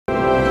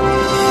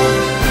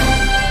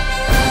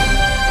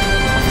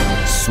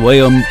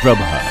Swayam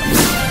Prabha.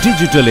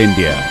 Digital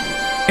India.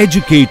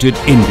 Educated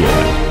India.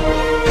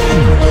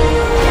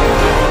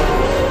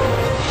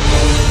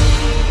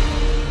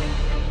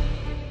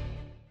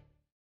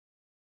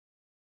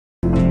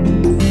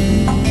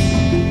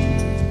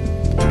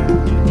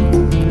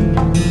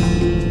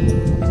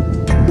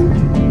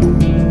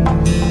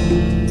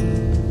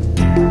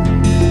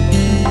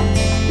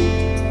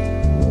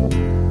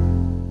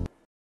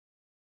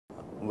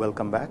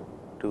 Welcome back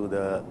to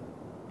the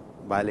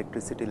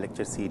bioelectricity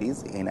lecture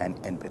series in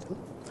NPTEL.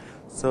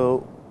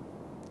 So,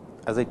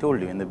 as I told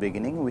you in the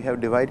beginning, we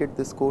have divided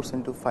this course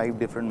into 5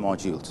 different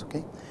modules.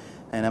 Okay,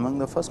 and among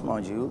the first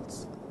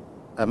modules,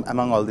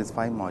 among all these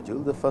 5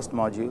 modules, the first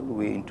module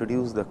we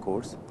introduced the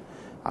course.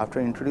 After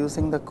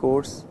introducing the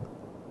course,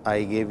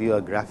 I gave you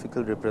a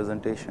graphical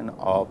representation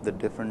of the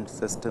different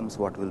systems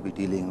what we will be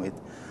dealing with,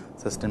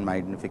 system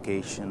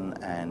magnification,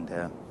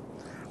 and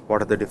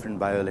what are the different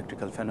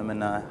bioelectrical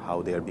phenomena,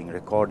 how they are being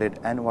recorded,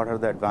 and what are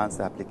the advanced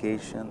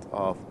applications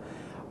of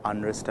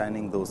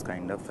understanding those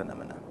kind of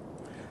phenomena.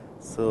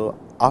 So,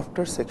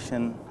 after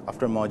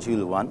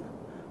module 1,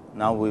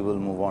 now we will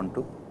move on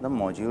to the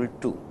module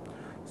 2.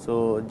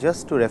 So,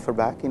 just to refer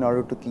back in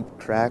order to keep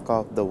track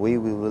of the way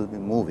we will be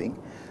moving.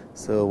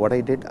 So, what I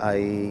did,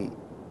 I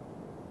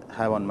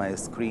have on my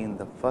screen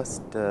the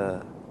first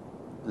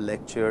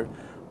lecture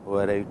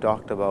where I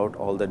talked about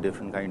all the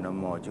different kind of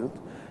modules.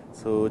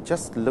 So,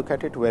 just look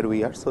at it where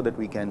we are so that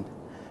we can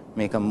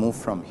make a move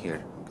from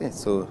here. Okay.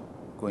 So,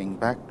 going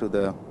back to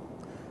the,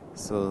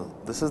 so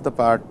this is the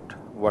part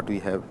what we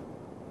have.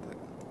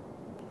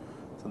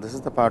 So, this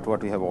is the part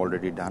what we have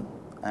already done,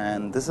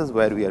 and this is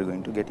where we are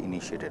going to get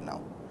initiated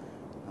now,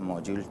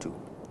 module 2.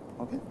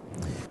 Okay.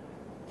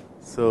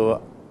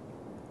 So,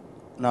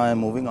 now I am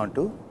moving on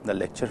to the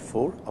lecture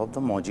 4 of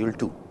the module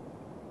 2.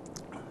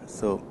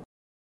 So,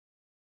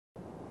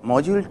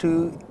 module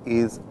 2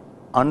 is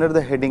under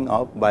the heading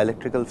of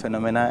bioelectrical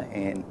phenomena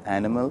in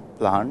animal,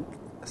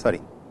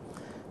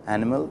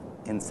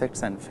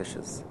 insects and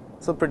fishes.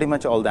 So, pretty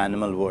much all the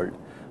animal world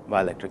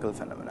bioelectrical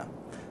phenomena.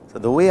 So,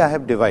 the way I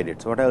have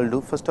divided, so what I will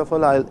do, first of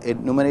all, I will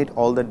enumerate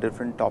all the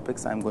different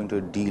topics I am going to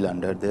deal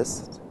under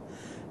this,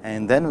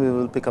 and then we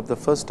will pick up the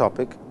first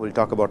topic we will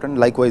talk about, and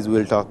likewise we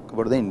will talk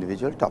about the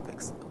individual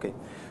topics. Okay.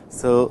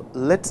 So,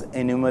 let us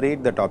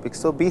enumerate the topics.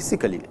 So,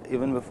 basically,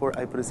 even before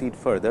I proceed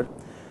further,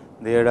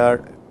 there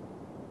are,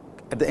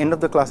 at the end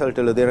of the class I will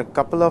tell you, there are a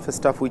couple of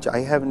stuff which I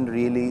haven't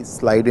really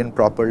slide in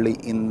properly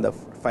in the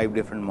 5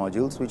 different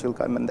modules, which will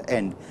come in the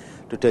end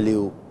to tell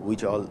you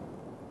which all,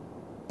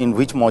 in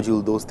which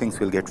module those things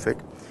will get fit.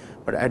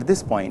 But at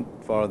this point,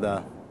 for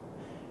the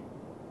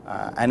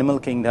animal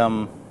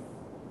kingdom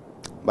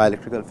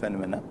bioelectrical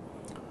phenomena,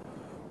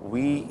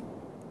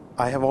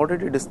 I have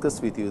already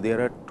discussed with you,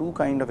 there are 2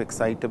 kind of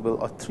excitable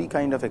or 3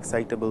 kind of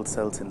excitable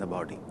cells in the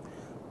body,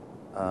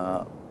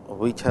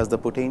 which has the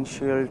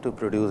potential to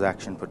produce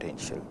action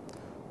potential.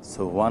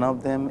 So, one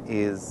of them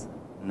is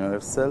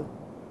nerve cell,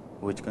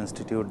 which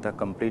constitute the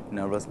complete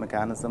nervous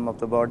mechanism of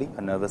the body,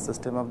 a nervous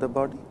system of the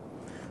body.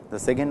 The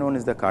second one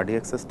is the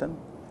cardiac system,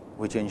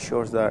 which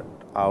ensures that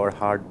our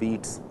heart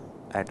beats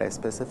at a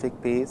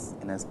specific pace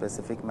in a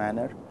specific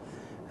manner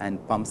and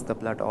pumps the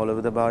blood all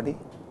over the body.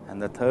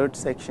 And the third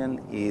section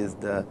is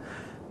the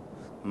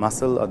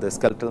muscle or the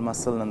skeletal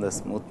muscle and the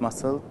smooth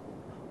muscle,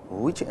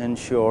 which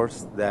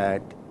ensures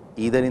that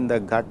either in the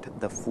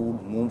gut the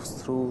food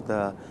moves through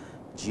the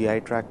GI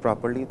tract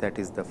properly, that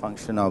is the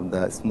function of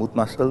the smooth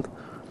muscle,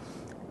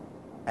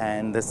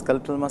 and the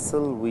skeletal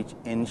muscle, which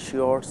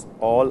ensures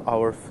all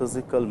our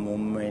physical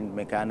movement,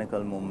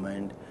 mechanical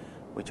movement,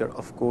 which are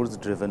of course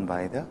driven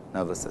by the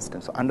nervous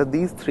system. So, under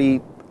these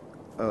 3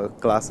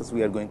 classes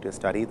we are going to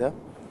study the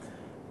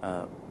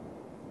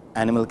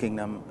animal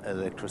kingdom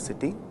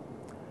electricity,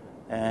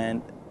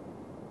 and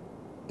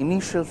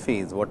initial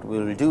phase what we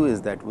will do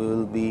is that we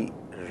will be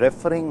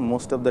referring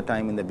most of the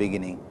time in the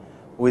beginning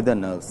with the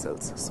nerve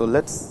cells. So,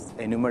 let us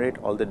enumerate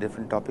all the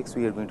different topics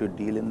we are going to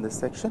deal in this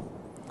section.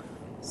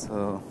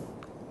 So,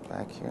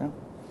 back here,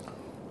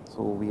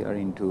 so we are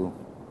into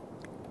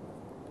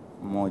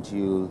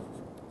module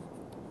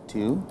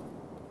 2.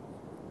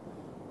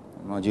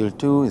 Module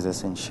 2 is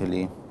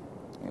essentially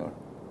your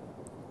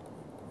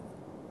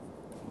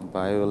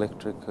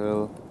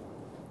bioelectrical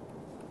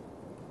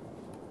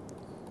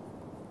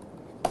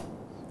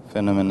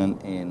phenomenon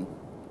in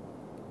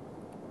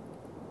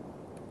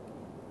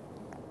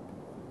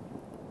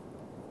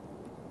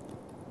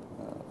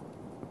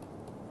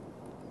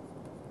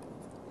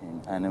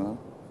animal,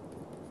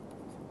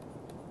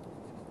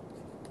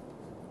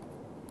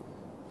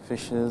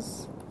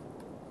 fishes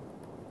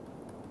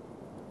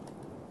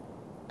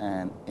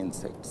and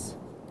insects.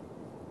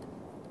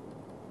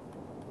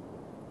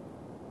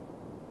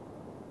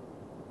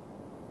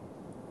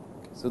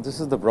 So, this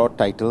is the broad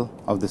title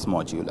of this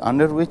module,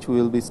 under which we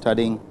will be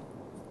studying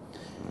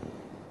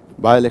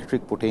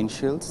bioelectric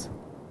potentials,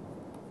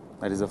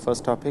 that is the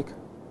first topic,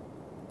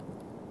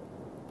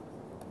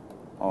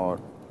 or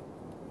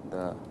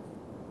the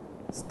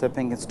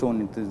stepping stone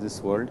into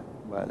this world,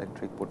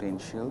 bioelectric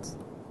potentials.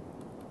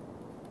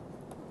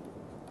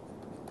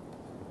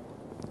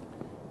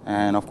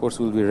 and of course,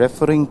 we will be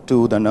referring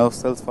to the nerve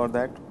cells for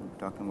that,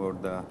 talking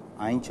about the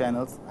ion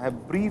channels. I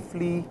have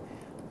briefly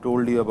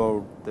told you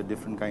about the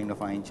different kind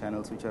of ion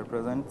channels which are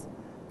present.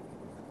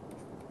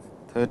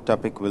 Third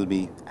topic will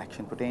be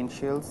action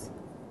potentials.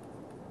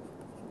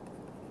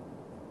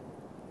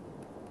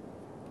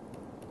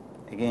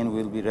 Again,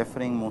 we will be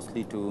referring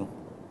mostly to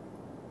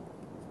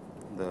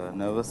the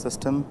nervous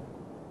system,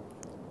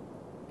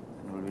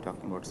 and we will be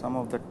talking about some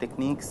of the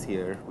techniques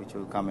here which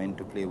will come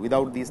into play.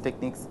 Without these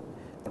techniques,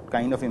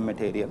 kind of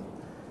immaterial.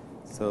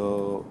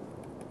 So,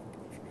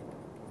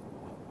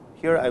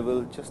 here I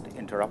will just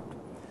interrupt.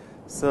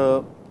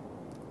 So,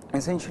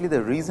 essentially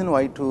the reason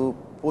why to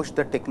push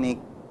the technique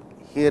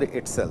here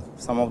itself,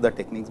 some of the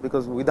techniques,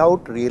 because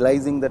without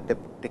realizing the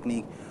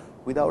technique,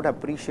 without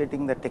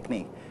appreciating the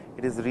technique,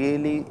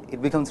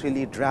 it becomes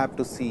really drab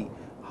to see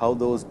how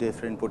those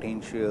different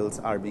potentials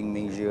are being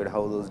measured,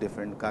 how those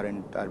different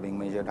current are being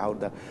measured, how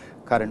the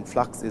current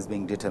flux is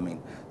being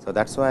determined. So,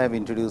 that is why I have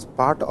introduced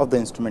part of the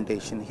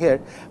instrumentation here,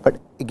 but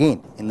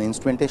again in the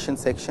instrumentation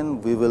section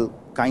we will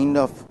kind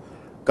of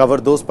cover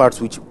those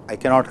parts which I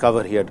cannot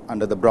cover here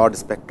under the broad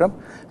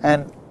spectrum,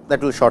 and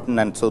that will shorten,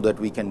 and so that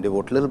we can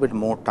devote a little bit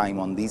more time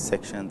on these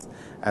sections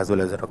as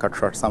well as cut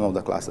short some of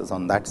the classes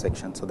on that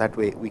section. So, that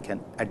way we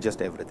can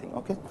adjust everything.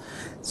 Okay.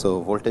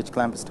 So, voltage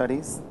clamp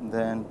studies,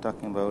 then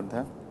talking about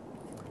the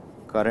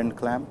current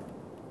clamp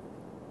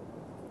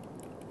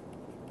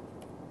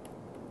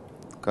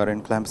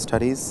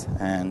studies,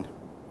 and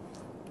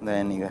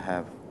then you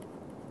have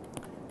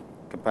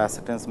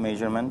capacitance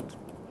measurement,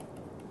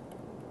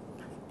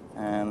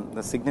 and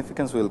the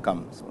significance will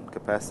come. So,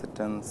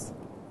 capacitance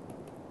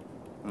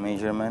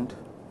measurement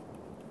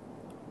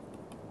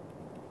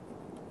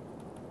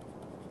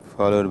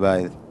followed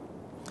by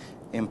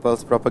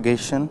impulse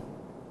propagation,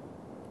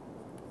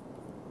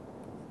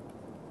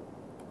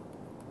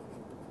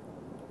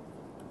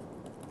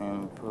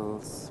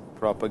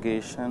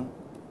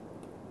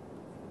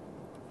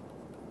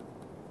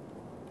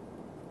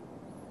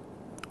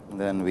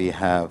 then we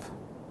have,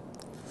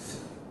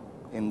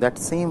 in that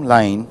same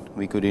line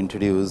we could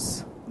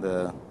introduce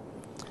the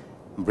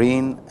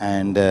brain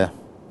and the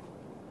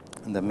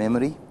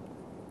memory.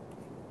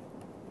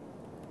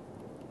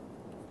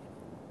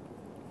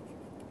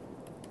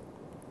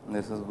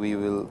 We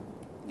will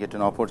get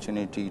an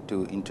opportunity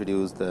to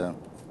introduce the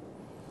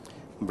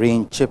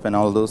brain chip and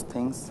all those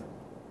things,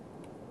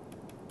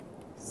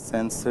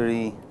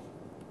 sensory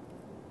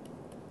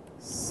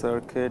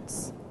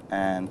circuits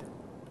and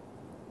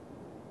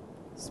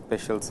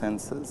special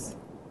senses.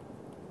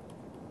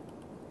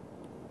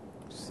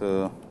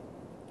 So,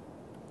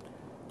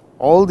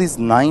 all these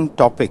 9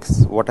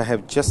 topics what I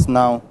have just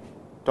now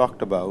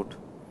talked about,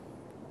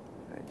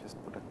 I just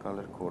put a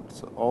color code.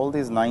 So, all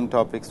these 9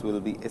 topics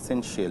will be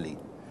essentially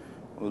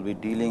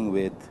dealing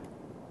with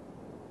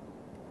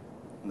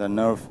the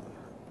nerve,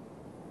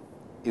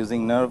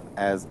 using nerve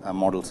as a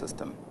model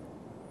system.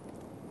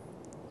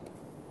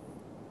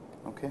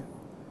 Okay.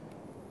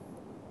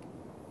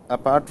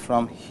 Apart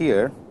from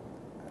here,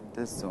 at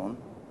this zone,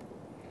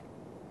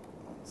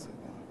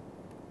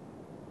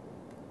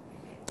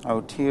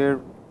 out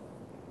here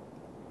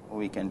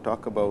we can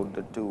talk about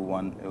the 2,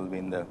 one will be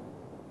in the,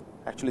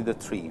 actually the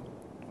 3,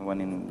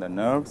 one in the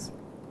nerves,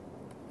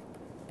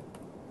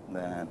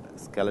 then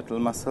skeletal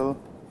muscle,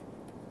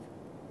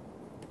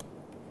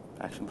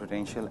 action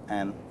potential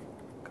and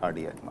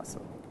cardiac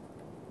muscle.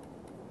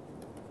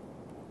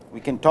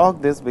 We can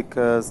talk this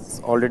because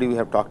already we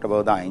have talked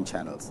about the ion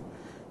channels,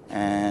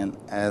 and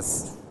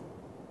as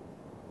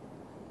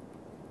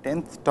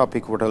 10th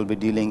topic what I will be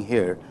dealing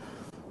here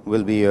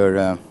will be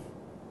your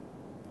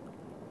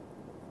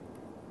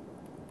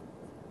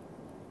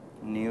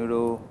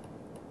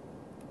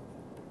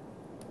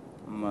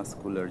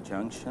neuromuscular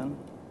junction,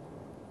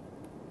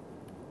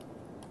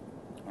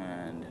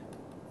 and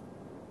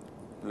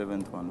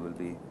 11th one will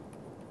be,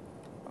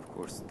 of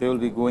course they will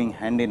be going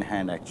hand in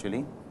hand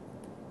actually,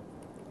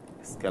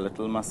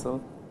 skeletal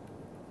muscle,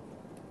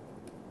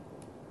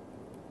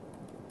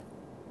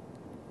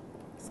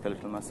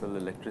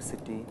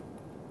 electricity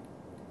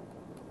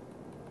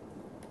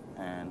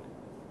and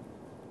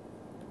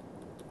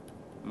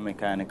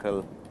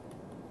mechanical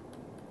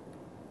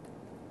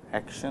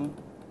action,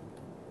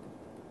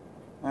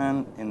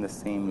 and in the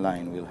same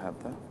line we will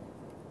have the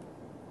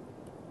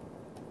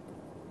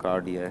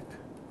cardiac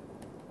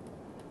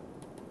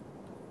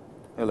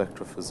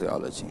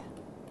electrophysiology.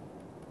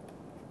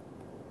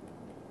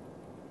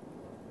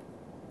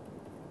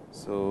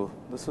 So,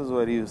 this is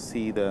where you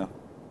see the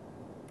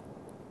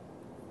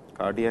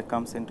cardiac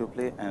comes into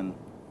play, and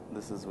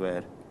this is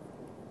where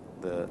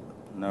the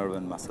nerve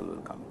and muscle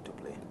will come into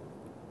play.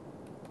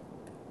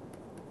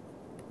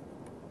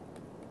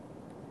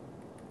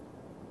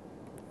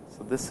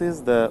 So, this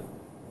is the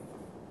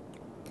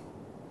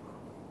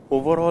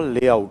overall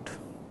layout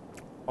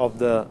of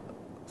the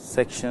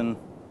section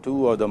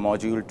 2 or the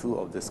module 2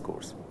 of this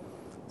course.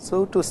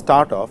 So, to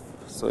start off,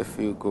 so if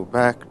you go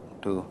back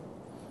to,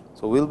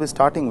 so we will be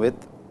starting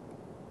with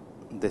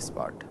this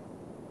part,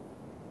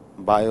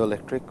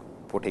 bioelectric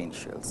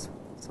potentials.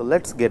 So,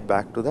 let us get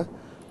back to the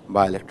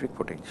bioelectric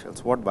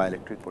potentials, what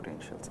bioelectric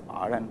potentials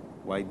are and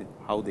why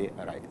how they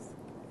arise.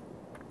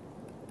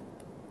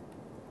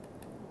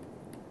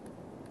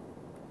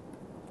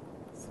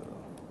 So,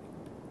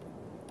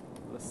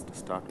 let us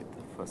start with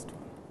the first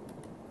one.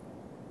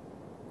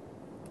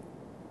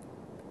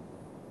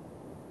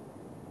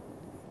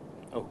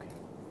 Okay.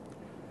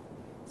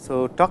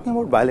 So, talking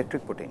about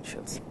bioelectric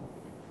potentials,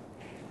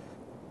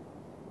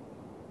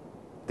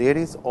 there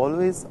is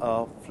always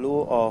a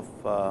flow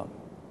of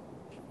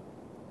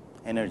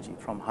energy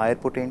from higher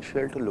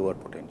potential to lower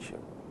potential.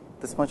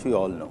 This much we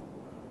all know.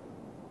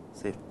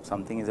 So, if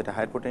something is at a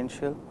higher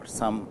potential or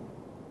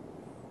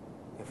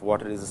if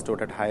water is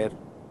stored at higher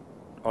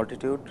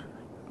altitude,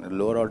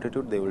 lower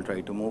altitude, they will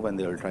try to move and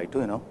they will try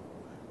to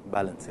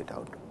balance it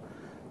out.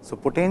 So,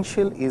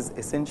 potential is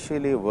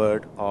essentially a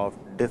word of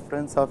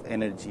difference of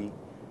energy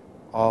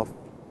of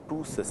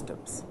two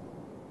systems.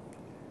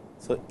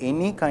 So,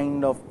 any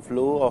kind of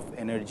flow of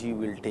energy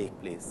will take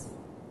place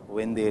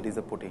when there is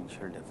a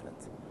potential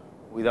difference.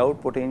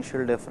 Without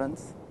potential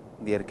difference,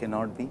 there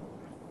cannot be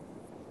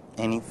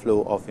any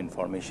flow of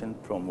information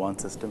from one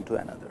system to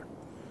another.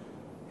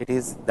 It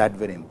is that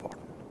very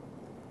important.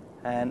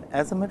 And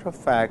as a matter of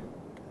fact,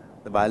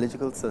 the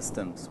biological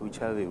systems which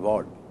have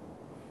evolved,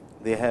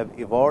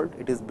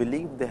 it is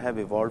believed they have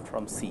evolved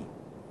from sea,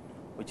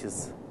 which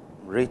is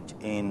rich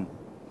in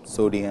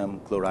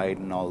sodium, chloride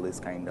and all these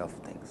kind of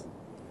things.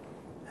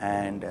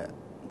 And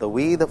the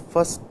way the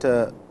first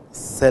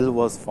cell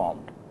was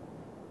formed,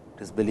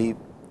 it is believed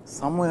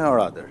somewhere or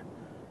other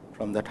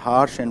from that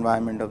harsh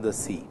environment of the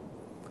sea,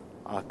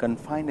 a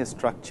confined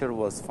structure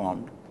was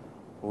formed,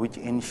 which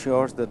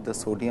ensures that the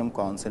sodium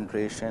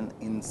concentration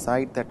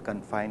inside that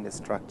confined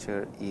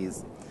structure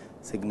is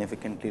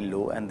significantly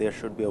low, and there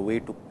should be a way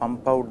to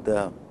pump out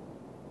the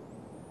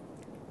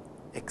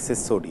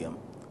excess sodium,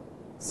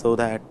 so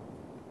that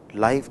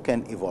life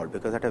can evolve,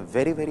 because at a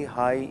very, very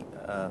high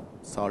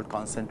salt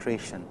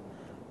concentration,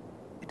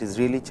 it is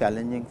really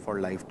challenging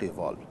for life to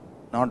evolve.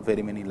 Not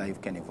very many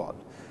life can evolve.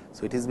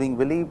 So, it is being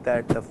believed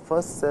that the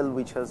first cell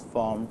which has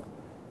formed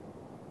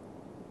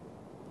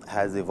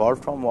has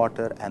evolved from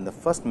water, and the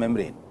first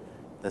membrane,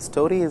 the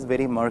story is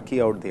very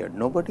murky out there.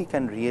 Nobody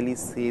can really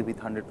say with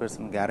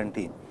 100%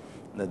 guarantee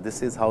that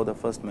this is how the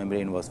first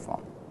membrane was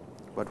formed.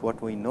 But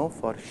what we know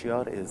for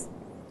sure is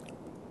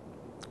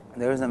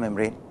there is a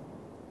membrane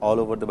all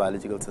over the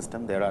biological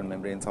system. There are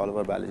membranes all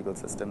over biological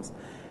systems,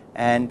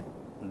 and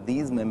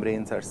these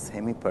membranes are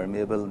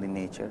semi-permeable in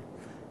nature,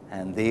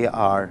 and they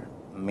are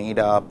made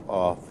up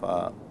of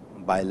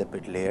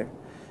bilipid layer.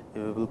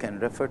 You can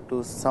refer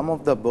to some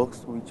of the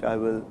books which I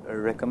will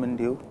recommend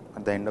you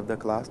at the end of the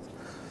class,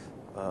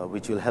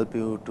 which will help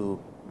you to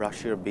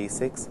brush your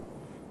basics.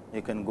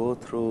 You can go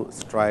through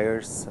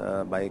Strier's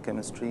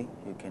biochemistry,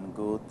 you can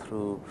go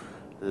through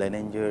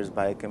Leninger's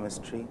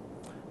biochemistry,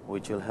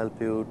 which will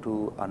help you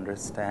to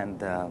understand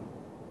the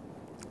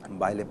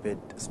bilipid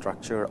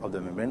structure of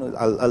the membrane.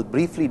 I'll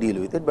briefly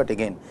deal with it, but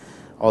again,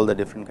 all the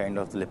different kind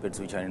of lipids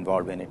which are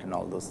involved in it and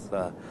all those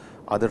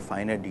other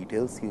finer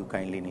details, you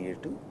kindly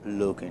need to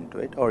look into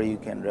it, or you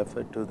can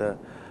refer to the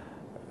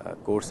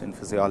course in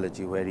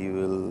physiology, where you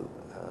will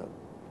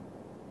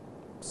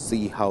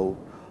see how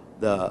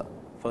the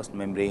first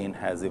membrane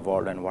has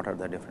evolved and what are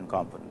the different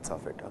components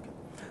of it. Okay.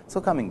 So,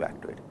 coming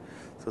back to it.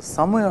 So,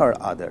 somewhere or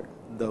other,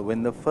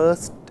 when the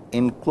first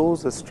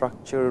enclosed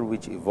structure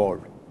which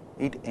evolved,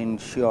 it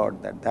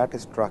ensured that that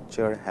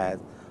structure has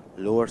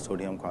lower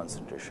sodium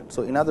concentration.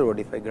 So, in other words,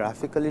 if I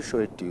graphically show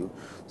it to you,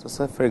 so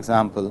say for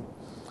example,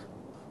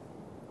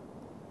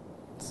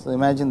 so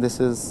imagine this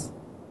is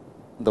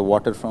the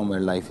water from where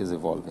life is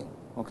evolving.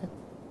 Okay.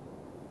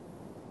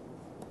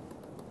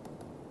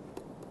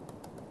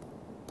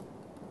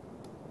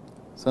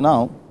 So,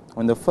 now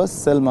when the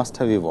first cell must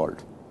have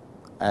evolved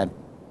at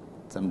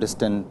some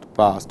distant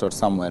past or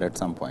somewhere at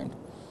some point.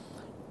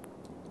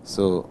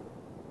 So,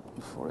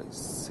 before I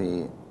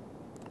say,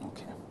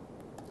 okay.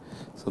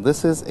 So,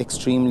 this is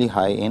extremely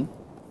high in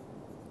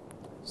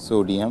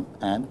sodium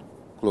and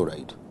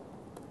chloride,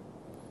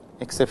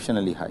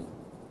 exceptionally high.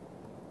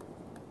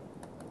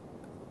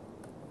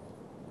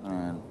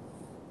 And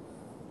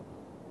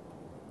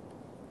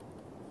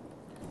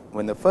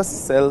when the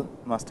first cell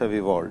must have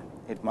evolved,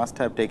 it must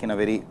have taken a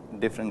very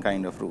different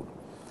kind of route.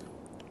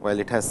 While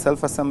it has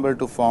self-assembled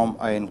to form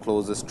an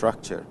enclosed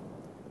structure,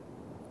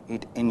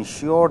 it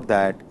ensured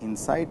that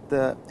inside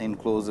the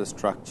enclosed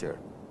structure,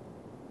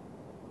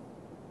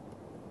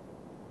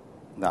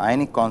 the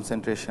ionic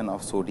concentration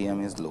of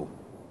sodium is low,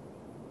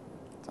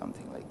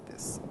 something like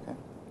this. Okay.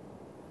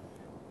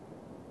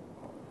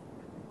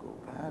 Go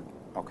back.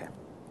 Okay.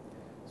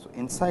 So,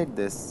 inside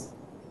this,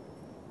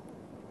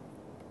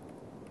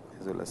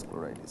 as well as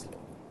chloride is low.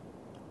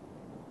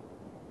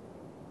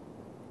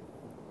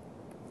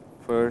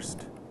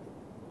 First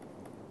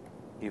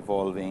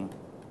evolving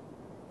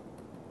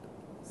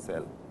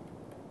cell.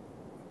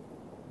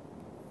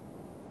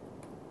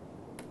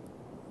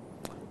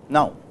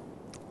 Now,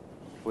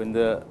 when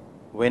the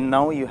when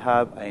now you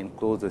have an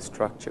enclosed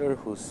structure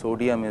whose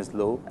sodium is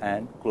low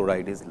and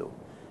chloride is low.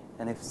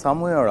 And if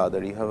some way or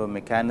other you have a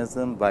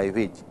mechanism by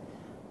which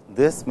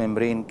this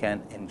membrane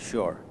can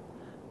ensure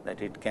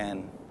that it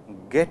can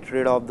get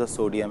rid of the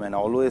sodium and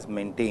always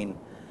maintain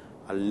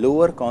a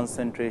lower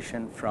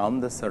concentration from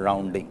the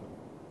surrounding,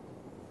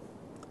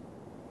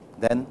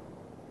 then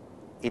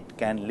it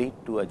can lead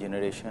to a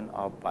generation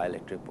of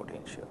bioelectric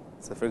potential.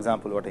 So, for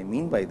example, what I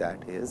mean by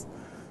that is,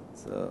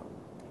 so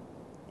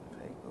if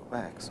I go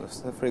back, so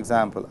for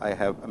example, I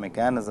have a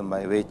mechanism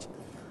by which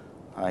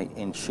I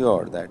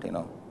ensure that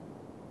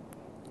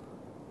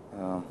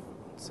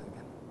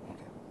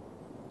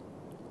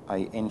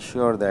I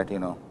ensure that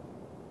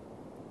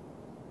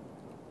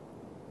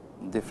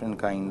different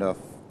kind of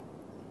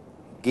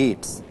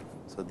gates.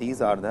 So,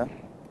 these are the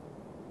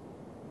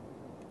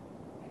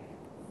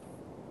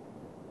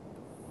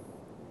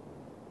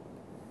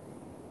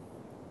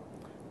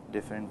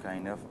different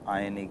kind of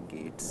ionic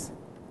gates,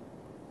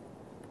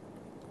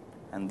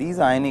 and these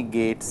ionic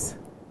gates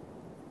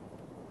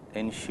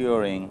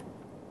ensuring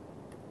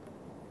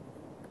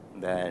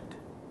that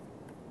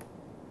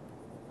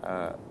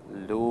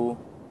low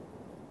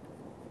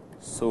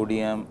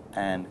sodium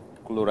and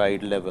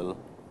chloride level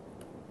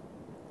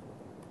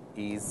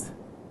is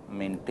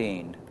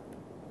maintained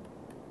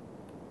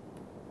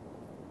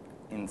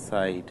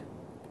inside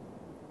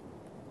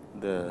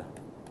the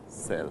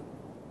cell.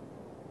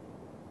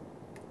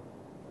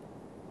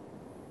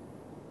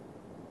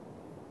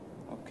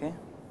 Okay.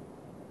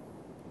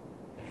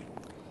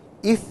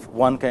 If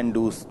one can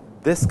do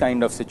this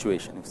kind of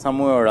situation, if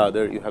somewhere or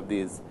other you have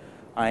these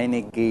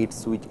ionic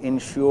gates which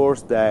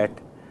ensures that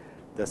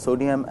the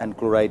sodium and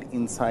chloride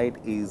inside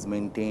is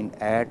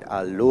maintained at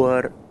a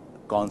lower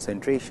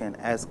concentration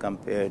as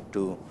compared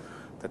to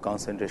the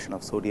concentration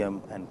of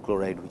sodium and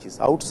chloride which is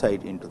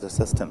outside into the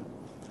system,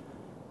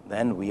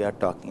 then we are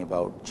talking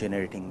about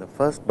generating the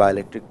first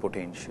bioelectric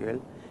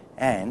potential.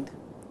 And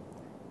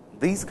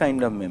these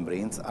kind of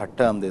membranes are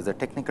termed, there is a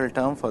technical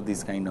term for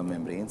these kind of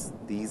membranes,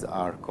 these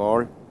are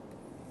called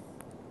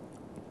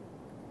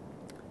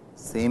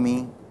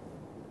semi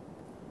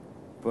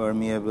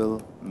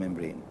permeable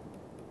membrane,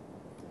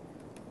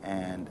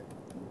 and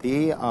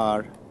they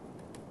are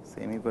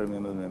semi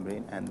permeable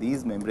membrane, and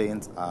these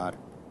membranes are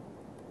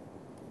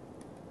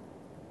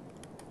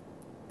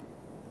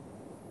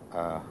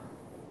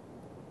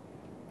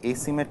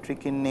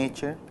asymmetric in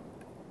nature,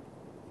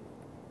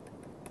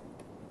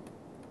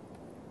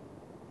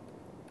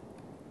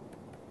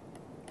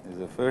 this is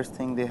the first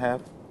thing they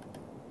have.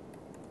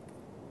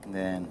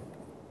 Then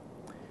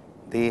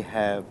they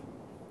have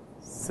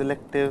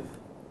selective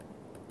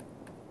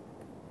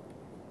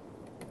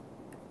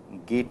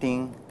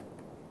gating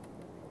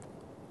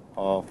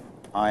of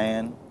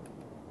ion,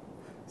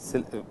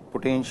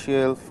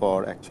 potential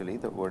for, actually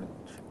the word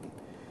should be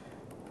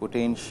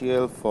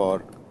potential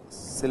for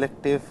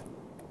selective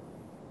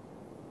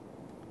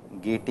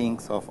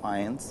gatings of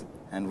ions,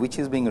 and which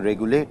is being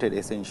regulated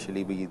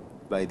essentially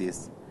by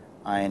these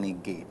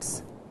ionic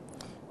gates,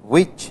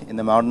 which in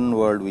the modern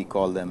world we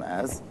call them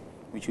as,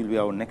 which will be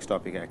our next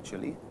topic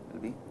actually, will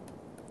be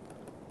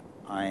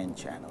ion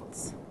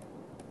channels,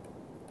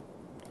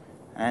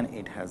 and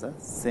it has a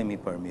semi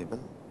permeable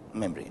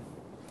membrane.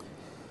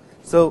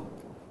 So,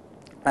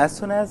 as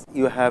soon as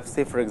you have,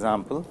 say for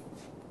example,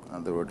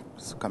 the word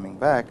is coming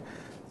back.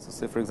 So,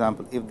 say for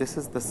example, if this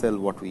is the cell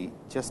what we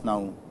just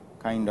now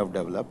kind of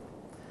developed,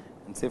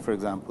 and say for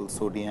example,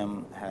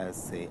 sodium has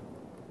say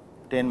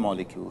 10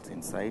 molecules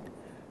inside,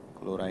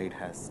 chloride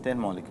has 10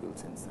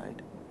 molecules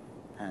inside,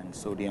 and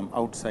sodium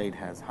outside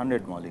has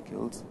 100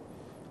 molecules,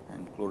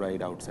 and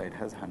chloride outside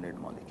has 100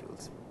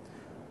 molecules.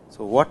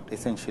 So, what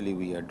essentially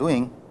we are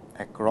doing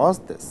across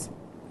this,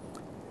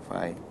 if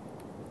I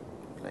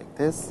like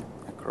this,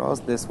 across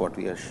this what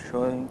we are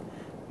showing,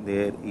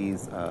 there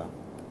is a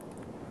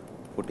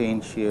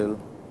potential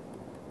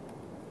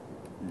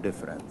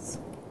difference,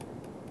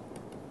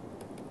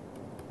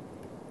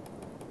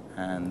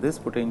 and this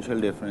potential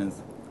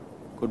difference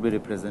could be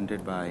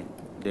represented by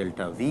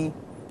delta V,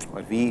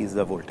 where V is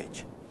the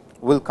voltage.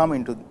 We will come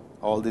into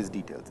all these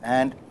details,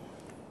 and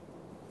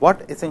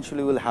what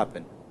essentially will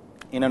happen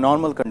in a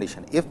normal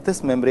condition, if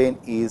this membrane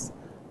is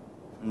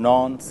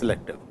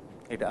non-selective,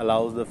 it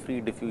allows the free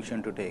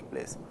diffusion to take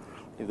place.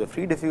 If the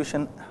free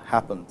diffusion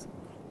happens,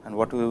 and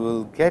what we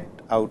will get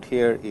out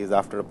here is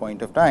after a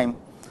point of time.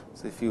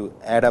 So, if you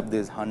add up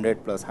this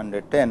 100 plus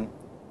 110,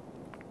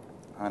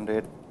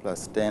 100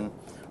 plus 10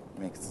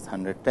 makes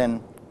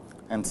 110,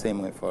 and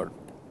same way for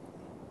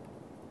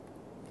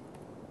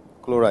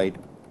chloride,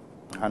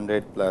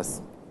 100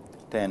 plus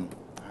 10,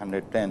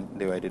 110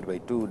 divided by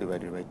 2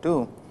 divided by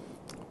 2.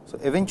 So,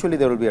 eventually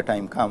there will be a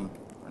time come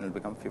and it will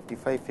become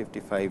 55,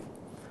 55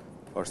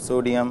 for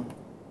sodium,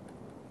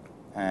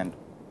 and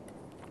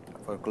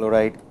for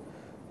chloride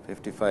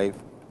 55,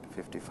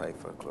 55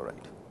 for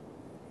chloride.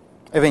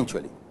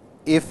 Eventually,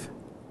 if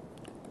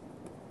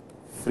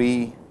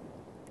free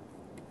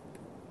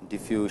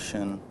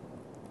diffusion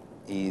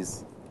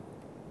is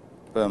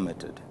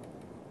permitted,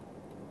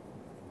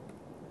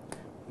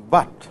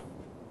 But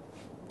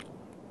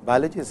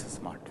biology is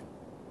smart.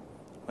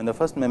 When the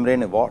first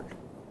membrane evolved,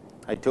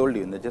 I told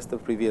you in just the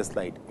previous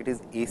slide, it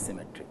is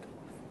asymmetric.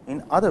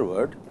 In other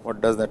words,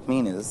 what does that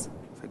mean is,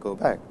 if I go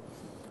back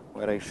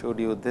where I showed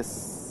you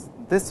this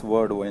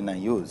word when I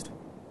used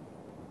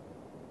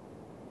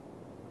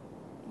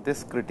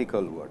this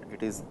critical word,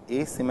 it is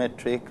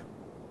asymmetric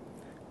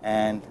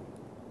and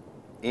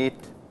it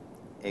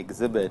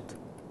exhibit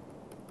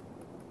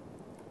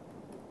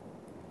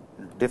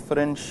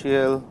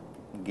differential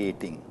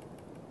gating,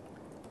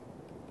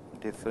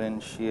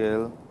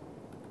 differential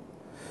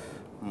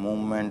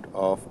movement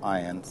of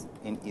ions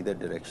in either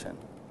direction.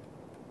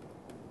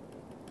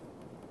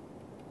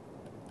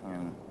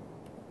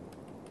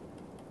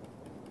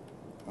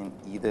 In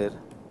either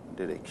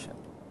direction.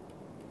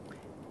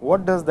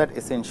 What does that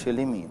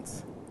essentially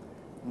means?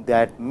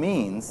 That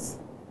means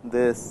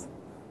this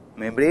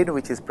membrane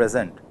which is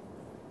present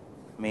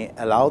may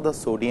allow the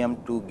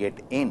sodium to get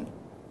in,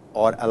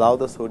 or allow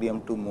the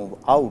sodium to move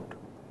out,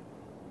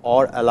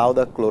 or allow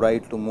the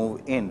chloride to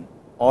move in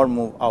or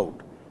move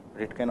out.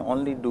 It can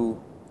only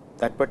do,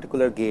 that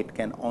particular gate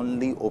can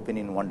only open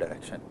in one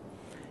direction.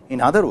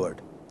 In other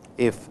words,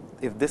 if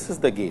this is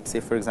the gate, say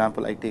for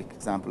example, I take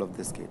example of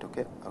this gate,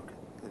 okay.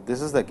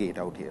 This is the gate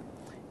out here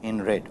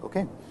in red,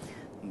 okay.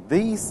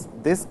 This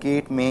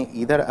gate may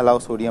either allow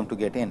sodium to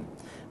get in,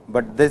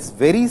 but this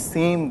very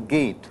same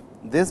gate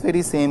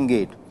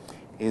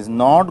is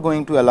not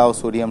going to allow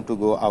sodium to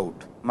go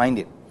out, mind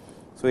it.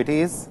 So it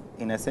is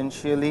in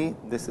essentially,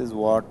 this is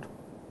what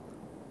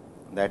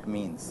that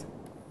means.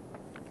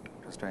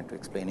 Just trying to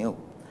explain you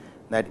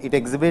that it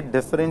exhibits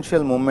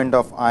differential movement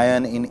of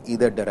ion in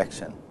either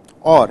direction.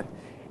 Or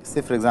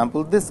say for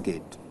example, this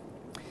gate,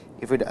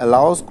 if it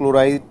allows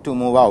chloride to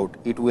move out,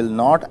 it will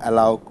not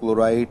allow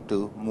chloride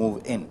to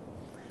move in.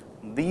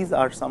 These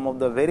are some of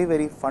the very,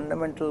 very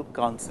fundamental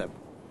concepts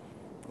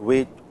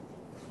which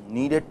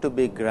needed to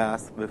be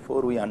grasped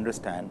before we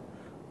understand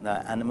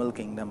the animal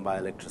kingdom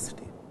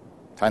bioelectricity.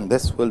 And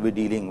this will be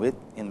dealing with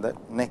in the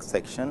next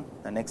section,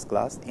 the next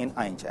class in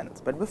ion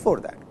channels. But before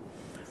that,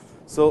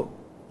 so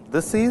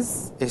this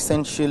is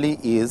essentially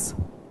is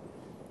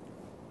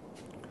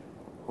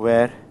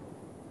where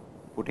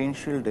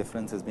potential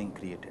difference is being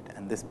created,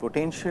 and this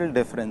potential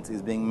difference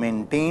is being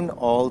maintained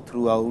all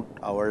throughout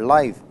our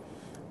life,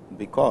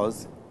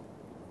 because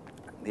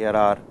there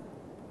are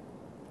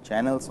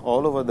channels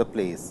all over the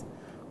place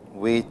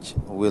which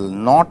will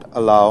not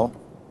allow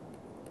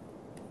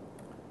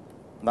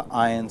the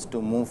ions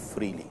to move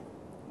freely.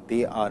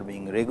 They are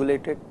being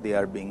regulated, they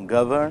are being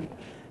governed,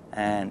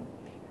 and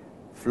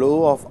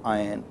flow of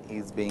ion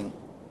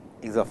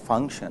is a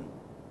function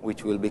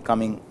which will be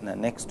coming in the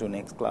next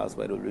class,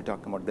 where we will be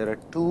talking about. There are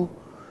two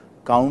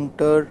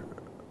counter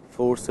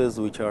forces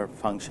which are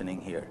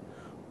functioning here.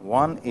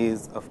 One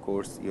is of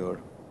course your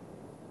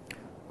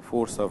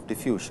force of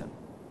diffusion.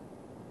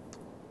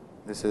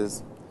 This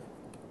is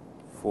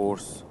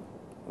force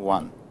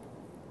 1,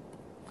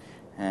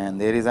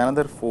 and there is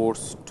another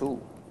force 2,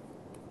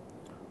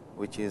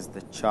 which is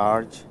the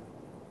charge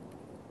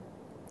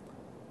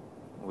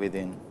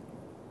within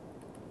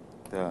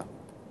the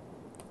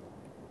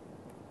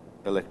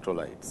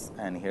electrolytes.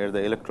 And here the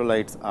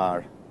electrolytes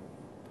are,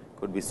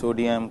 could be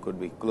sodium, could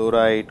be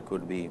chloride,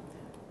 could be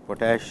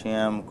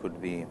potassium,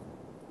 could be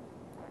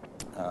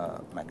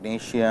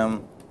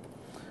magnesium,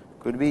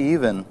 could be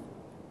even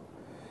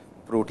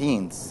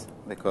proteins,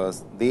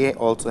 because they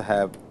also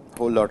have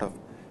whole lot of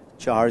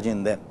charge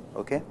in them,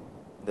 okay.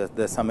 The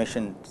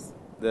summations,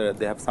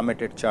 they have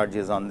summated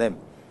charges on them.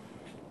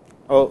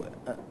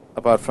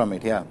 Apart from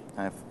it,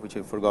 which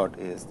I forgot,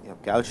 is you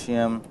have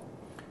calcium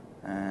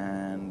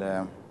and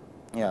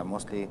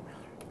mostly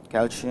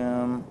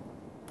calcium,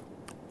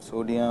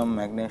 sodium,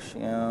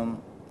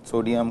 magnesium,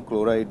 sodium,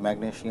 chloride,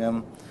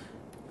 magnesium,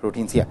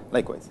 proteins,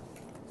 likewise.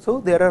 So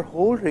there are a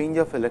whole range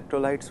of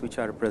electrolytes which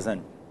are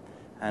present,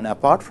 and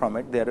apart from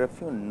it, there are a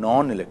few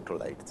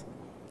non-electrolytes.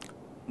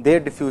 Their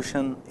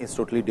diffusion is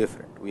totally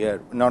different. We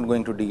are not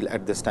going to deal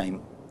at this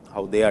time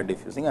how they are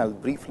diffusing. I will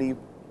briefly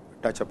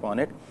touch upon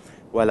it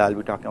while I will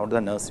be talking about the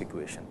Nernst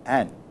equation.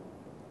 And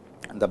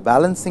the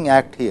balancing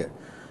act here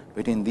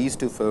between these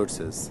two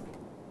forces,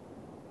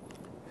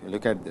 if you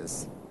look at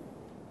this,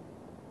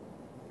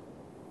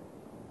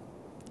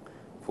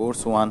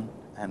 force 1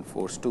 and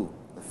force 2,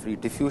 the free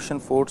diffusion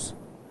force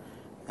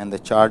and the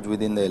charge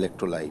within the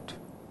electrolyte.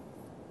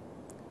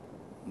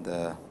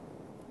 The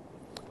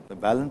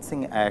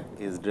balancing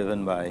act is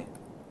driven by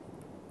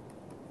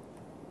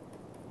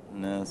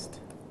Nernst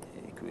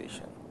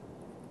equation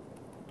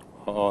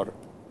or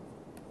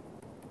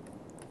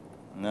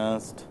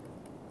Nernst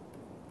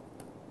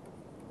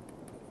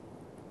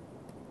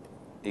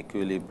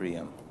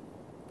equilibrium.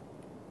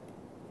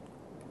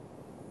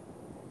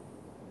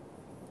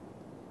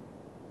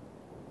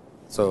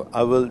 So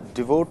I will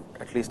devote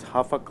at least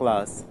half a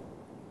class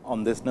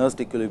on this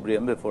Nernst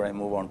equilibrium before I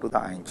move on to the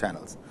ion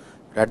channels.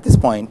 But at this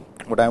point,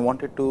 what I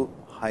wanted to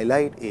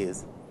highlight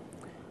is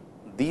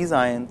these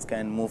ions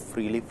can move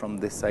freely from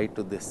this side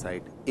to this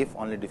side if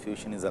only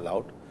diffusion is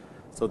allowed.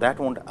 So, that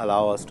will not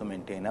allow us to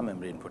maintain a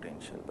membrane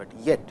potential, but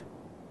yet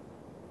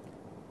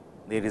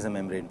there is a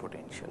membrane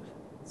potential.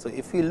 So,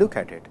 if we look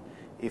at it,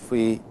 if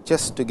we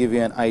just to give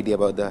you an idea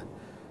about the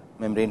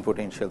membrane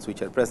potentials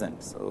which are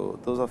present. So,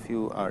 those of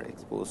you are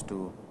exposed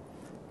to,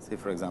 say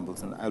for example,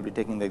 so I will be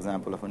taking the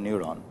example of a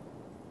neuron.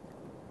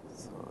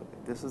 So,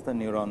 this is the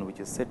neuron which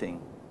is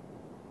sitting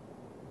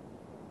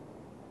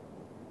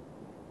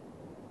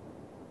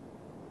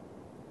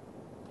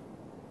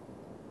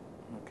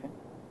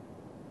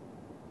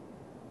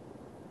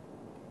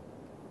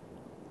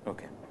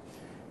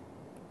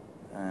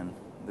and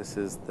this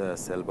is the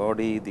cell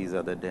body, these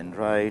are the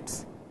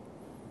dendrites,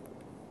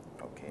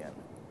 okay, and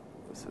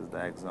this is the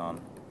axon,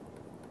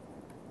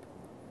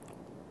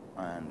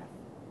 and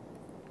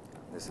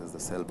this is the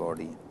cell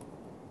body,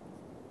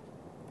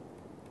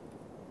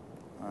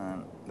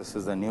 and this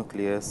is the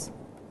nucleus,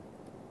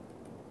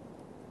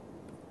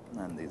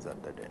 and these are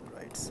the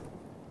dendrites.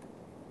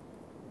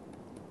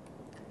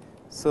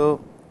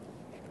 So,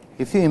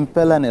 if you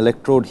impel an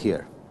electrode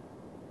here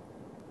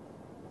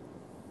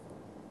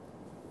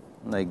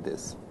like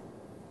this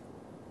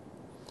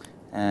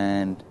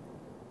and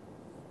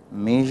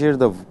measure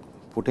the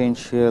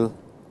potential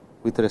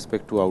with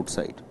respect to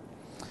outside,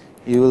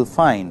 you will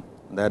find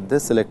that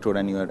this electrode,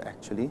 and you are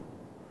actually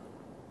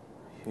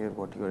here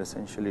what you are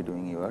essentially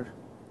doing, you are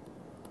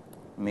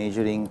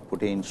measuring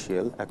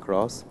potential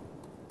across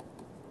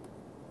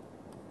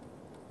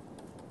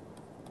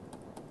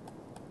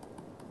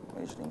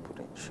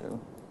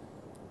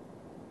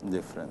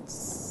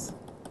difference.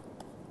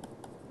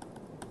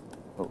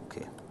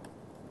 Okay.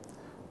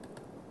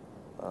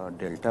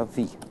 Delta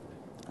V,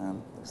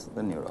 and this is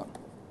the neuron.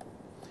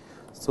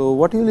 So,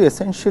 what you will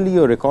essentially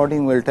your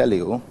recording will tell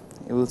you,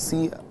 you will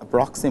see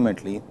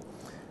approximately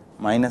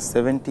minus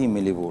 70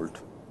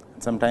 millivolt.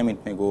 Sometime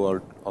it may go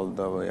out all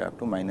the way up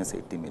to minus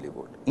 80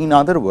 millivolt. In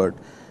other words,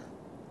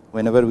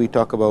 whenever we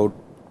talk about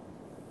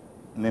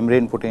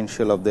membrane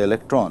potential of the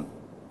electron,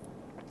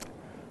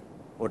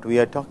 what we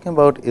are talking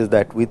about is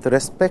that with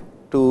respect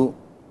to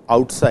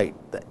outside,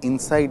 the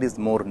inside is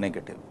more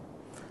negative.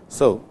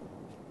 So,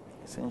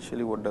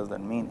 essentially what does that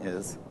mean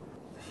is,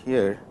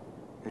 here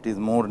it is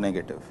more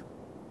negative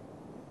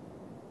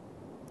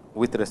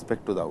with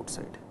respect to the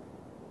outside.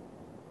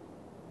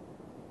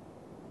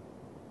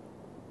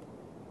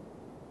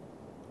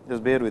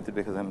 Just bear with it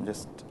because I am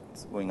just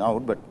going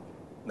out, but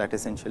that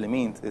essentially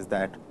means is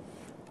that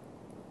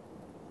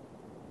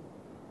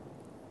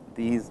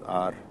these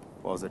are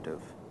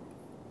positive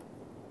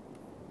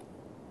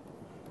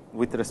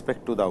with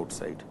respect to the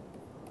outside.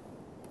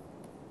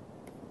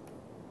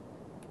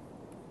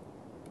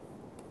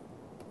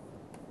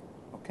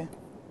 Okay.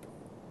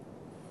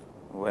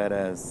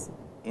 Whereas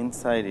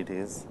inside it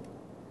is,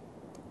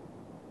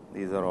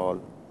 these are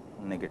all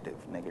negative,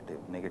 negative,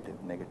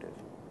 negative, negative.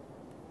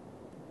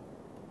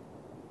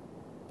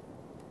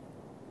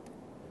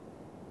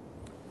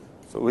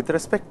 So, with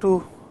respect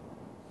to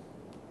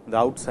the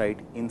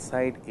outside,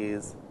 inside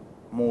is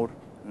more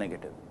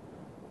negative.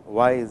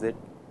 Why is it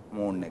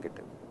more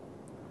negative?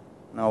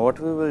 Now, what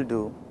we will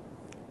do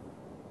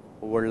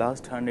over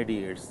last 100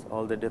 years,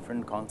 all the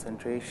different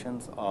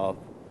concentrations of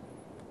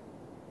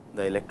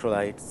the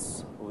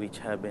electrolytes which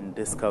have been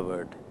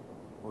discovered,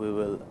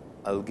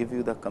 I will give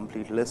you the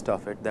complete list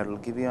of it. That will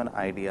give you an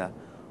idea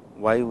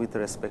why with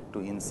respect to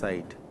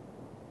inside,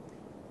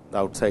 the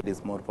outside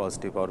is more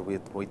positive, or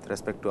with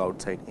respect to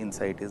outside,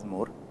 inside is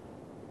more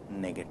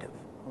negative.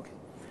 Okay.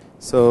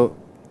 So,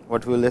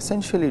 what we will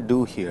essentially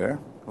do here,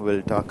 we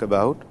will talk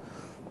about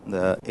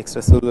the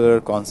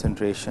extracellular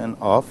concentration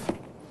of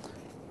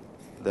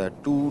the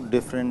two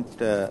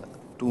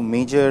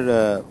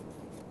major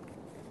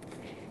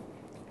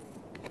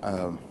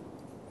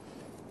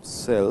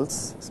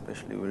cells,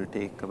 especially we will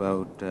take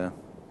about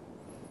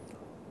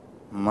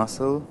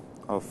muscle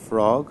of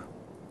frog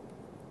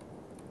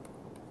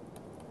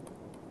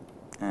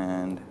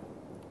and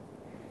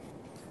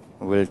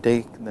we will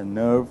take the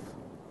nerve,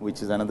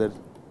 which is another.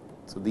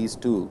 So, these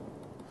two,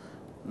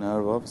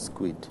 nerve of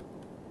squid.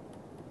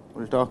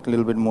 We will talk a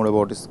little bit more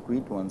about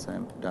squid once I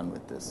am done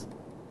with this.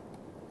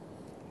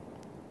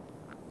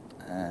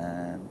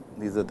 And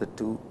these are the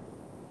two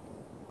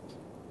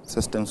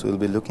systems we will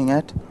be looking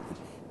at,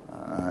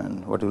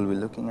 and what we will be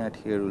looking at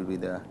here will be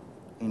the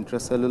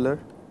intracellular.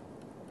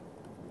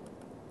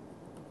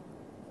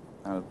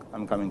 I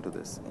am coming to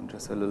this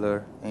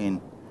intracellular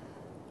in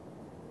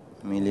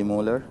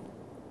millimolar.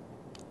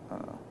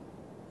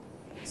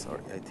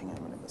 Sorry, I think I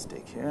made a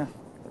mistake here.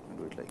 Let me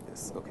do it like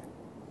this. Okay.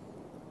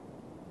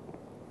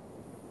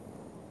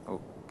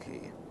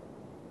 Okay.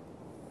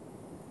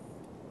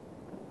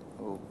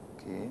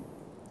 Okay.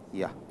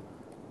 Yeah.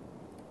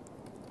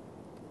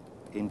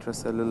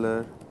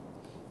 Intracellular,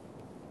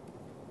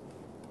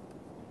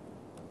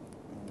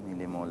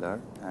 millimolar,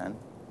 and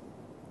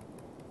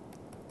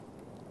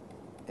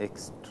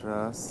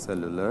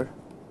extracellular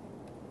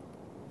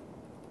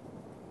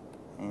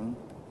in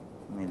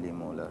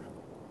millimolar.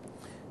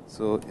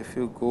 So, if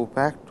you go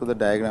back to the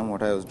diagram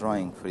what I was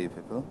drawing for you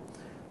people.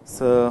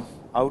 So,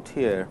 out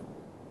here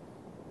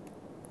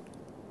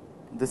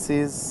this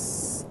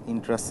is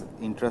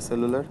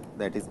intracellular,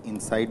 that is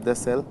inside the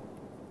cell,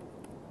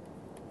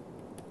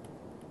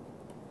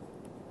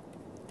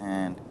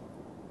 and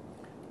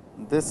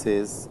this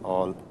is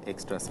all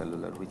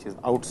extracellular, which is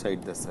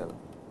outside the cell.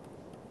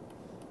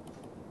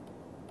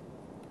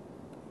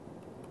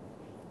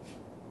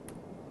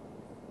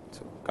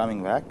 So,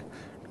 coming back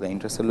to the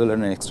intracellular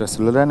and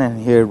extracellular,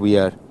 and here we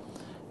are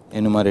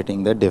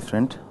enumerating the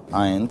different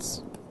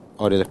ions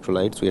or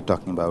electrolytes. We are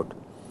talking about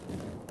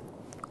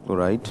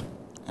chloride,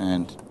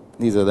 and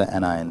these are the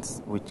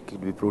anions, which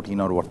could be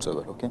protein or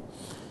whatsoever. Okay.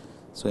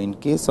 So, in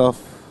case of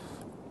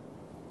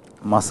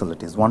muscle,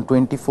 it is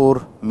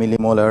 124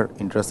 millimolar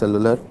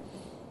intracellular,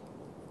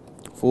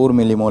 4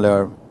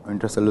 millimolar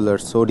intracellular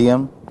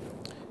sodium,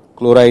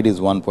 chloride is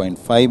 1.5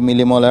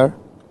 millimolar,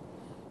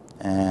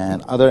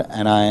 and other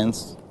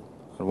anions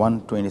are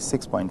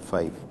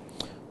 126.5.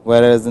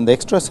 Whereas in the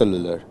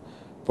extracellular,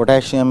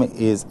 potassium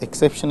is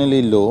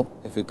exceptionally low.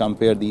 If you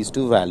compare these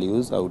two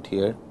values out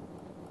here,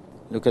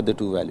 look at the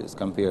two values,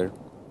 compare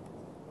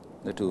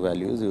the two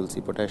values, you will see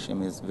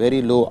potassium is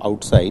very low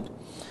outside,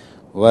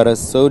 whereas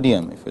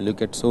sodium, if you look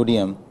at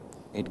sodium,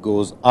 it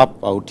goes up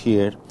out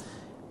here,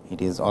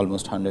 it is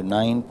almost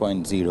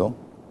 109.0,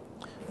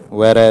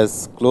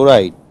 whereas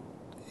chloride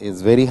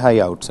is very high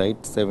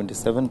outside,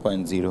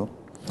 77.0,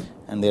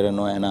 and there are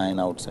no anion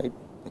outside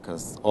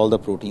because all the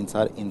proteins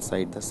are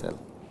inside the cell.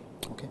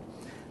 Okay.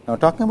 Now,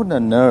 talking about the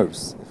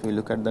nerves, if we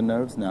look at the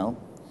nerves now,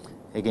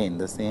 again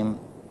the same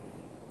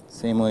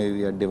way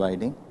we are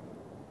dividing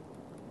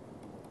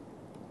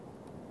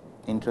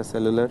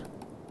intracellular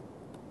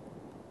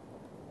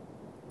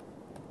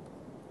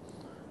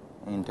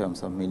in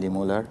terms of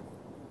millimolar,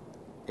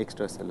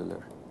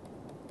 extracellular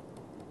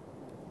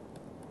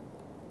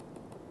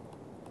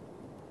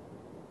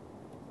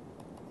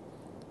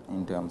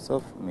in terms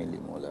of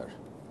millimolar.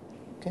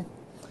 Okay.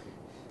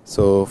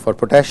 So, for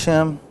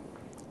potassium,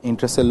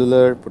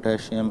 intracellular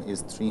potassium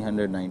is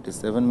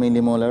 397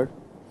 millimolar,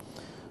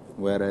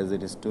 whereas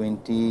it is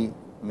 20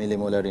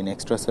 millimolar in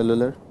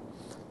extracellular.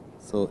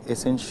 So,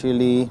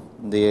 essentially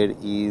there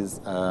is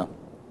the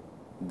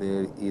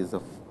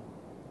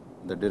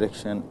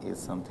direction is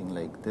something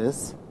like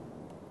this,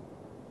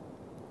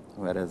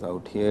 whereas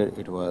out here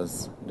it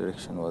was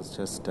direction was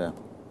just the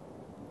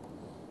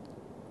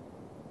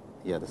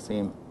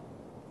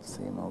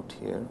same out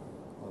here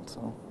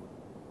also.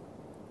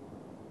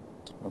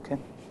 Okay.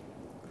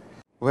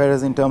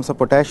 Whereas in terms of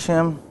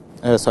potassium,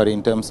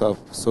 in terms of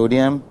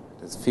sodium,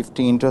 it is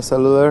 50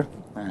 intracellular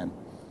and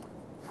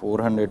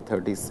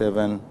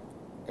 437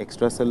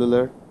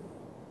 extracellular,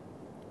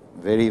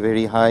 very,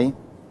 very high.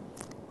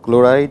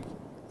 Chloride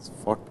is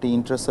 40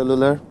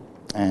 intracellular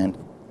and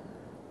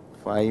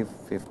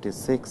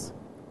 556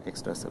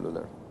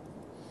 extracellular.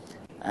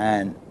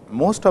 And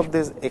most of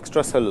this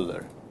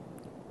extracellular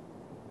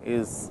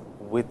is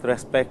with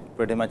respect,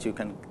 pretty much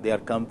they are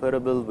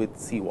comparable with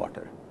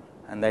seawater,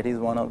 and that is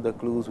one of the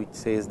clues which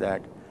says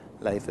that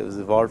life is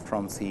evolved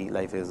from sea,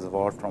 life is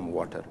evolved from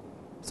water.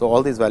 So,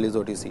 all these values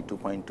what you see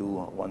 2.2,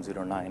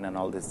 109 and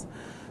all this.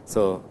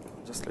 So,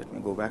 just let me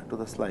go back to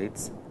the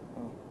slides,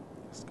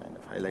 just kind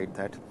of highlight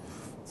that.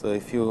 So,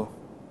 if you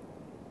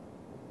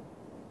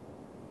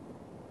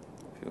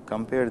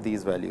compare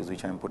these values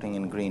which I am putting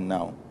in green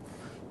now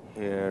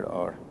here,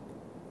 or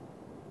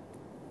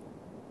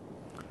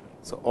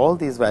so all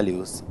these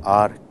values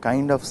are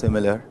kind of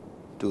similar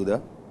to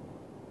the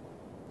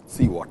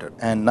seawater.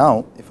 And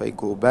now, if I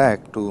go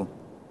back to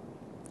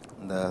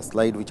the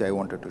slide which I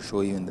wanted to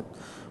show you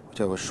which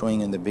I was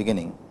showing in the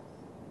beginning,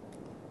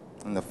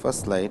 in the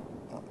first slide,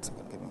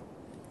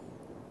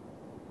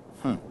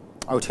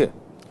 out here.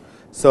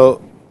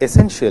 So,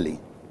 essentially,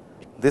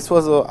 this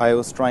was what I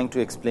was trying to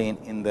explain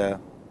in the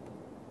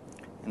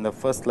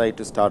first slide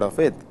to start off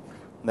with,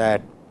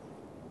 that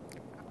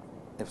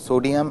if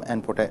sodium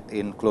and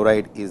in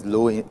chloride is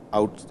low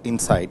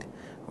inside,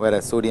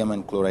 whereas sodium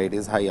and chloride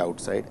is high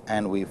outside,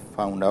 and we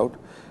found out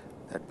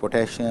that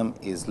potassium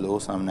is low.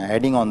 So, I am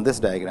adding on this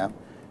diagram,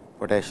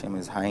 potassium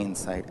is high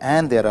inside,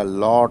 and there are a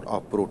lot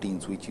of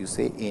proteins which you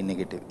say A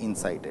negative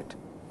inside it,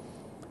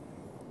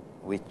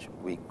 which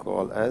we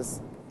call as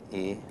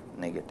A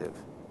negative,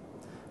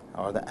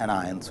 or the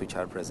anions which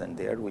are present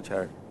there, which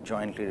are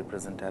jointly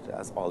represented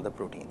as all the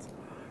proteins.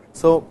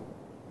 So,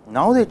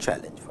 now the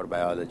challenge for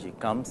biology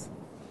comes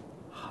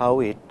how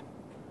it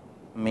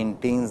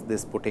maintains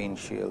this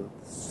potential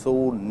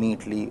so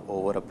neatly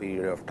over a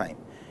period of time,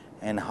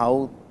 and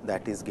how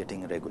that is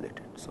getting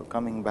regulated. So,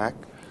 coming back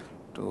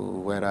to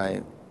where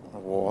I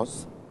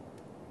was,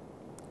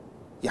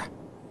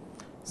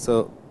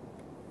 So,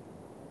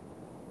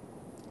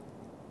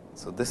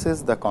 this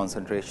is the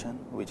concentration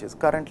which is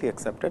currently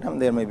accepted, and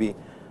there may be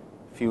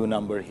few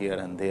number here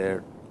and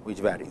there which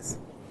varies.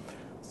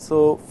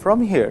 So,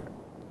 from here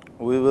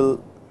we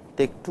will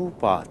take two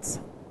paths.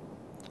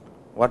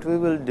 What we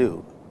will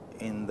do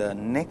in the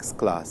next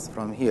class,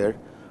 from here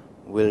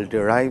we will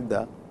derive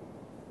the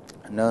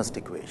Nernst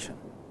equation.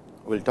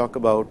 We will talk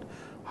about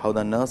how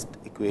the Nernst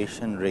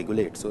equation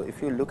regulates. So,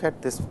 if you look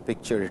at this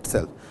picture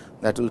itself,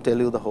 that will tell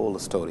you the whole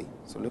story.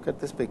 So, look at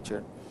this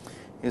picture,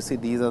 you see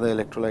these are the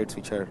electrolytes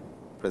which are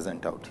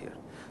present out here.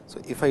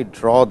 So, if I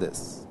draw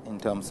this in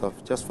terms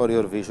of, just for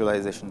your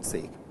visualization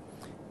sake,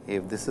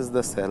 if this is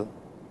the cell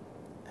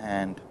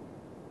and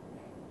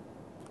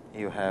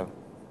you have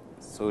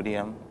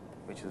sodium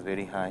which is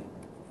very high,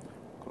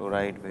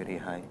 chloride very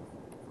high,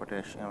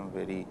 potassium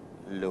very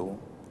low,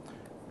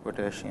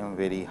 potassium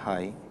very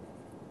high,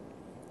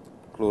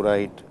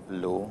 chloride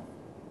low,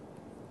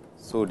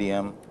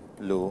 sodium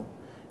low,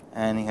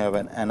 and you have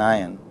an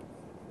anion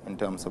in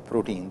terms of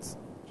proteins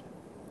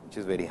which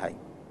is very high.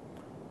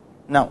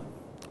 Now,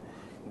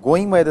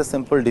 going by the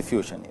simple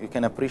diffusion, you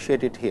can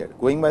appreciate it here.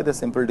 Going by the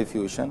simple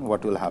diffusion,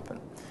 what will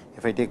happen?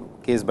 If I take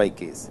case by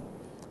case,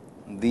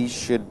 these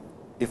should,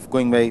 if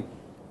going by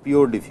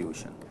pure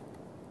diffusion,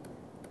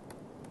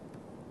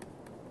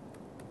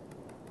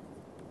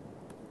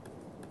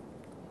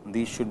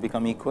 these should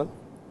become equal.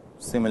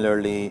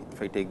 Similarly,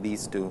 if I take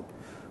these two,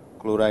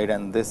 chloride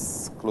and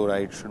this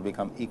chloride should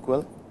become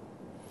equal.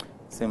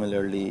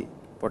 Similarly,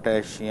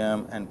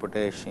 potassium and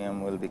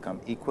potassium will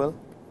become equal,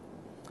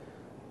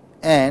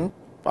 and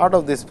part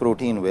of this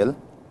protein will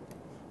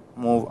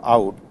move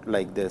out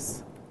like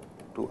this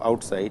to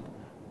outside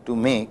to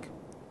make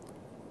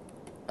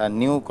a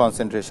new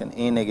concentration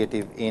A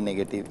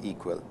negative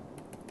equal.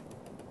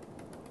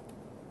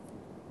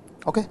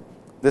 Okay.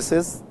 This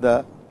is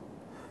the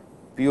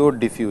pure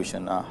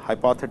diffusion, a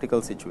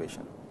hypothetical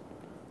situation.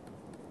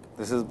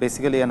 This is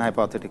basically an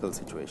hypothetical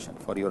situation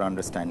for your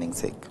understanding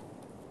sake.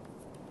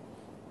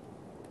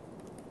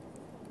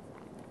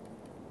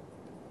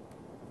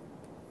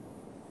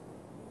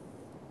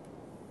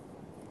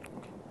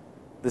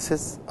 This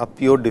is a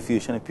pure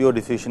diffusion. A pure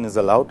diffusion is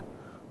allowed.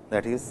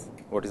 That is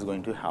what is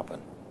going to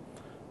happen.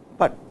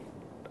 But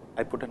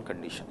I put a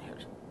condition here.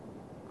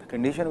 The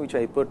condition which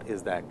I put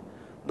is that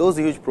those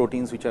huge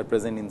proteins which are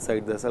present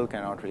inside the cell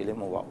cannot really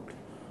move out.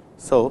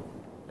 So,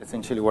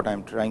 essentially what I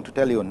am trying to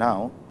tell you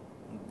now,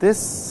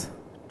 this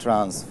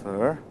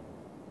transfer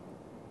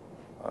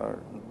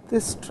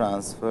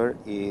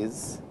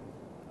is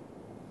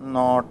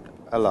not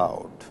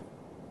allowed.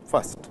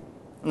 First,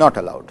 not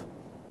allowed.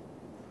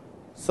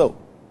 So,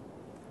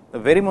 the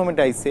very moment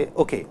I say,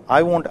 okay,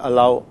 I won't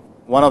allow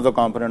one of the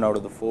component out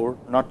of the 4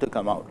 not to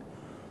come out.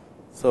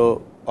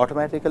 So,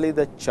 automatically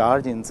the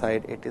charge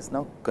inside it is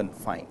now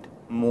confined,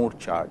 more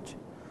charge.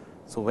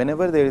 So,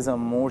 whenever there is a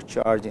more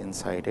charge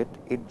inside it,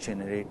 it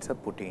generates a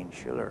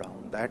potential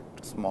around that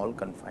small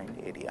confined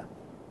area.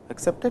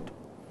 Accepted?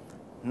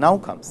 Now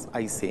comes,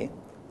 I say,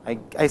 I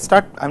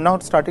am now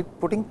started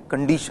putting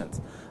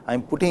conditions. I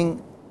am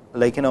putting,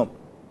 like,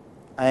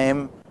 I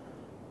am,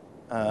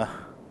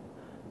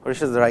 what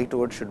is the right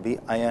word should be,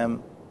 I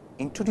am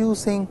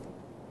introducing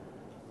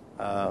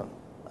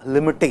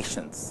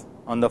limitations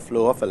on the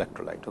flow of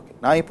electrolyte. Okay.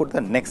 Now, I put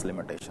the next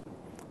limitation.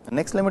 The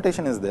next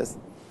limitation is this.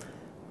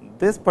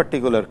 This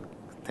particular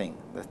thing,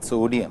 the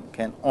sodium,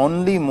 can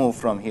only move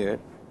from here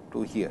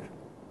to here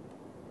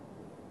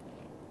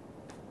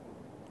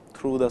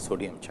through the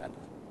sodium channel.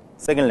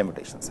 Second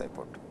limitations I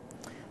put.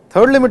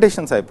 Third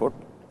limitations I put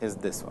is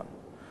this one.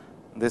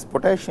 This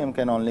potassium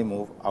can only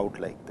move out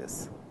like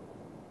this.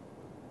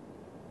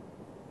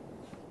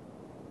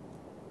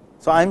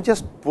 So, I am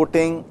just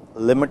putting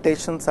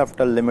limitations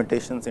after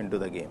limitations into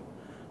the game.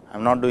 I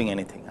am not doing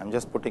anything, I am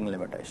just putting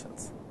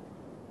limitations.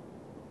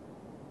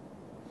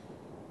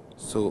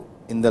 So,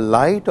 in the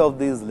light of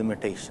these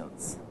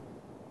limitations,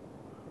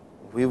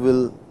 we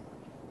will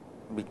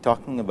be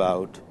talking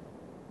about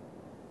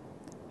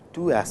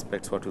two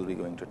aspects. What we will be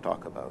going to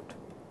talk about?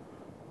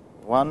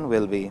 One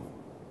will be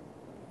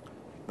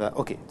the,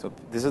 okay, so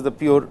this is the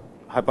pure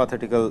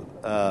hypothetical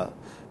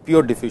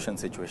pure diffusion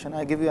situation.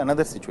 I give you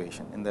another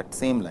situation in that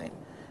same line,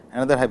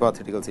 another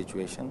hypothetical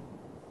situation,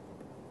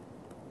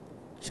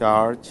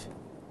 charge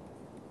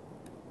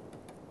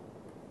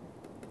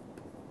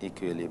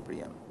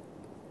equilibrium.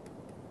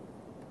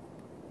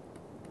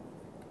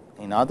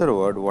 In other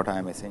words, what I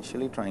am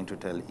essentially trying to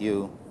tell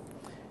you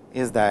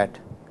is that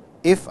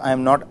if I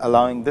am not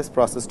allowing this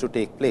process to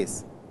take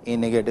place, A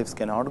negatives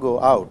cannot go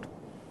out,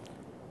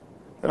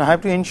 then I have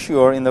to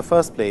ensure in the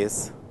first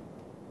place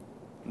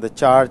the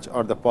charge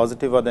or the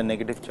positive or the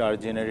negative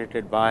charge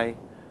generated by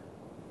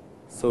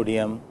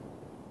sodium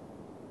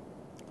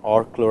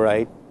or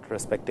chloride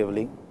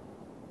respectively,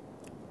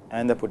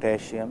 and the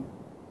potassium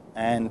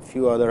and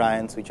few other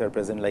ions which are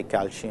present like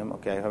calcium.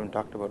 Okay, I haven't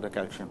talked about the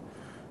calcium.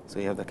 So,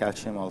 you have the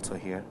calcium also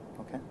here,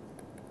 okay,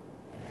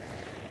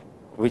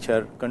 which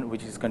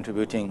is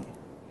contributing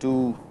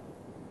 2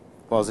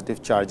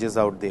 positive charges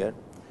out there.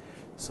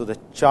 So, the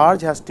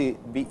charge has to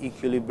be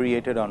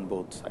equilibrated on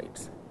both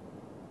sides.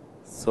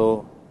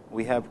 So,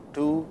 we have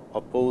 2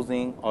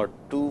 opposing or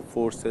 2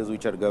 forces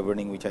which are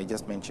governing, which I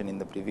just mentioned in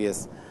the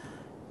previous,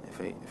 if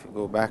you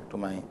go back to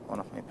one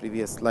of my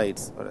previous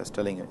slides, where I was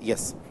telling you,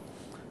 yes.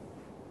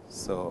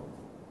 So,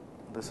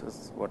 this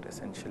is what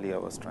essentially I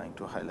was trying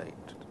to highlight.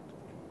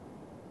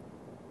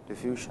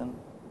 Diffusion,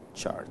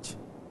 charge,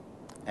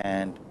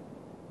 and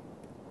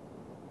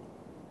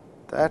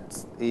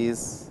that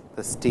is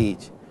the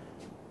stage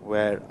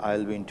where I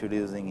will be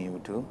introducing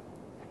you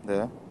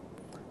to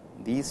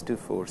these two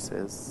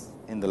forces.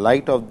 In the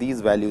light of these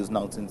values,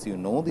 now since you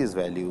know these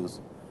values,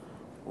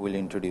 we will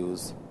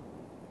introduce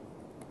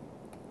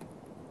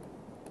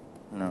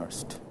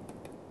Nernst,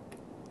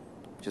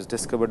 which is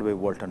discovered by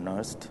Walter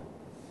Nernst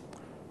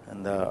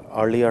in the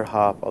earlier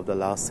half of the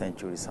last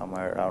century,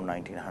 somewhere around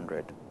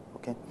 1900.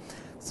 Okay.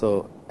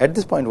 So, at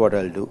this point what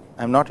I will do,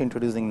 I am not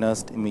introducing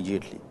Nernst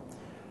immediately.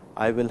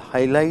 I will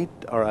highlight,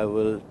 or I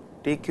will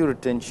take your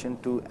attention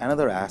to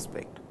another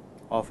aspect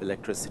of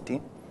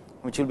electricity,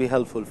 which will be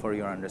helpful for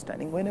your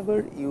understanding.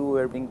 Whenever you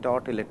were being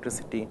taught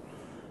electricity,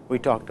 we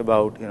talked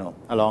about,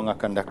 along a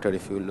conductor,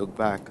 if you look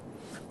back.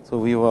 So,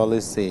 we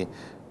always say,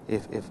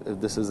 if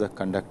this is a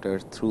conductor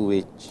through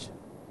which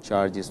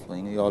charge is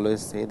flowing, we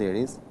always say there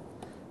is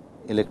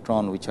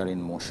electron which are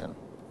in motion.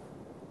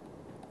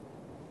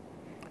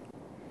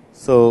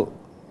 So,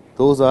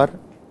 those are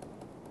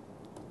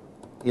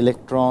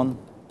electron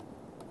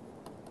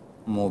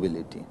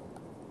mobility,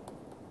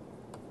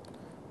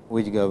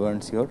 which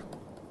governs your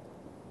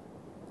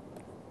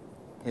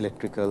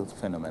electrical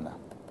phenomena.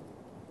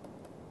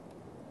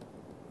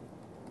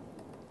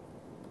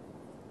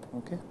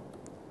 Okay.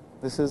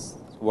 This is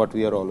what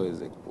we are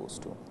always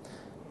exposed to.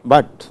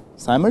 But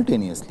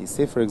simultaneously,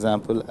 say for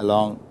example,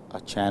 along a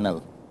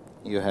channel,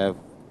 you have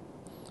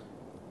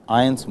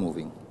ions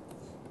moving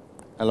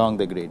along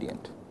the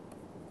gradient.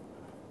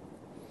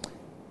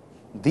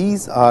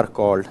 These are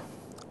called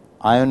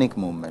ionic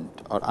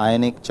movement or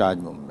ionic charge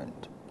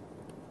movement.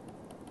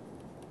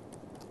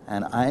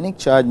 And ionic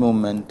charge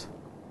movement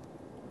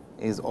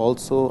is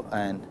also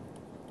an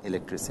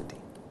electricity.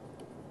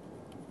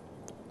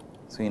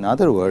 So, in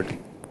other words,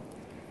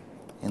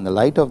 in the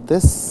light of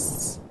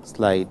this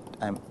slide,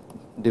 I am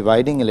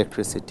dividing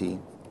electricity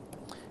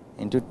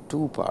into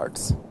two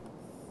parts.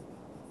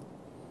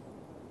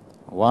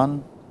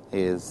 One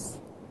is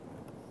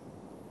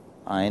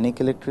ionic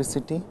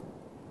electricity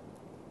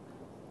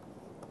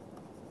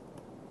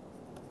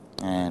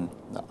and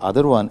the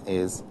other one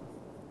is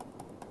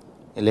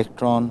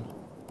electron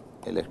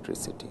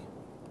electricity.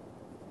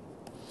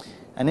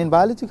 And in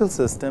biological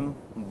system,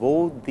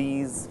 both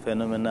these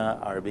phenomena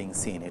are being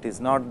seen. It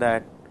is not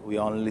that we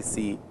only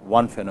see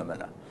one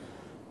phenomena.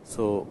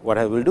 So, what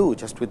I will do,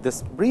 just with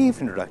this brief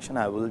introduction,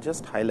 I will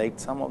just highlight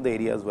some of the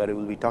areas where we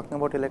will be talking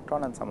about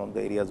electron, and some of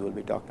the areas we will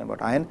be talking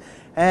about ion,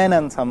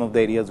 and some of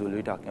the areas we will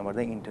be talking about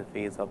the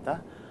interface of the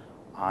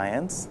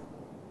ions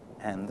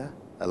and the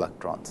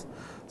electrons.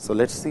 So,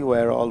 let us see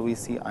where all we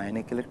see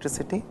ionic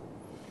electricity,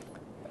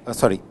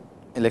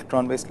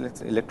 electron based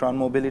electron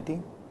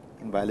mobility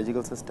in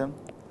biological system.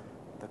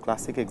 The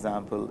classic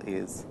example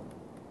is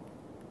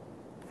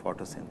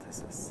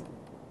photosynthesis,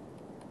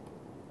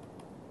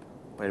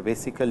 where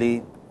basically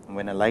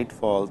when a light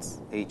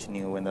falls, H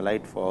nu, when the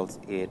light falls,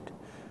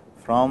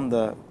 from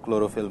the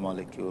chlorophyll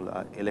molecule,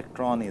 an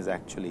electron is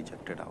actually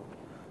ejected out.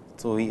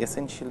 So, we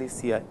essentially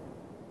see a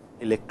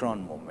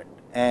electron movement.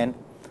 And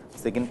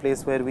second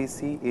place where we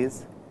see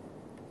is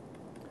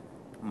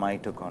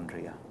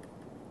mitochondria,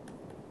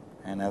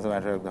 and as a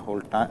matter of the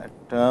whole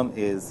term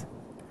is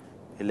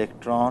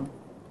electron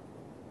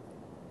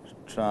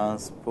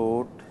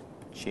transport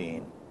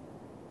chain.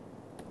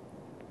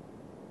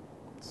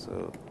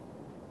 So,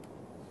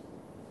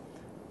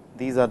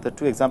 these are the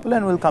two examples,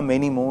 and will come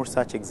many more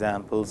such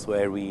examples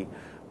where we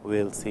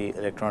will see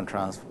electron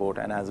transport,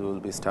 and as we will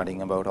be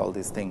studying about all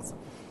these things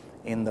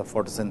in the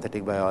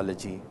photosynthetic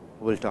biology,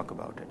 we will talk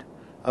about it.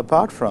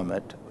 Apart from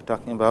it, we are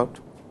talking about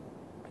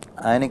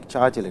ionic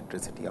charge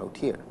electricity out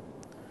here.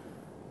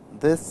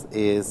 This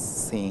is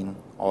seen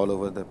all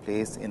over the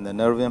place in the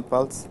nerve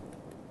impulse,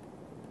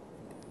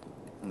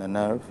 in the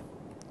nerve,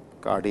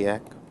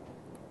 cardiac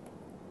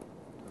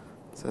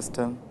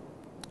system,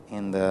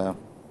 in the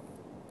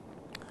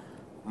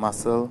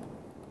muscle,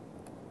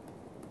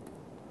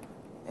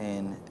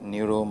 in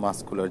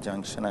neuromuscular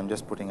junction. I am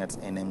just putting as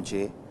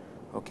NMJ.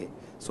 Okay.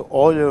 So,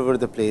 all over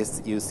the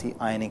place you see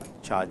ionic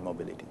charge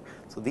mobility.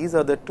 So, these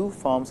are the two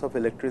forms of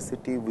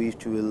electricity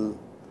which will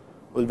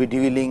be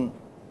dealing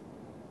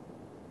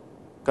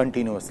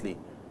continuously.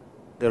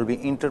 There will be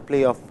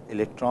interplay of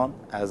electron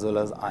as well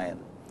as ion,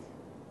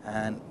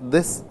 and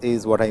this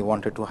is what I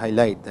wanted to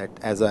highlight, that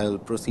as I will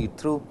proceed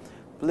through,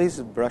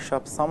 please brush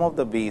up some of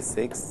the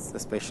basics,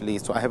 especially.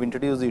 So, I have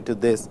introduced you to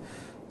this.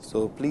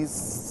 So,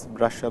 please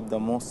brush up the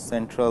most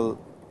central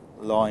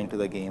law into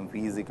the game,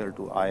 V is equal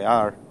to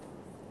IR,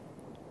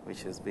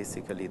 which is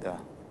basically the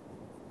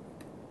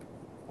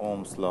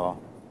Ohm's law,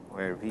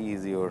 where V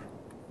is your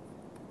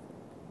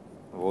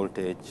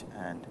voltage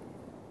and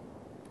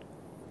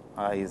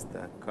I is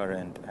the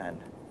current and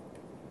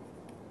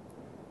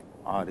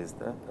R is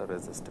the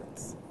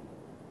resistance.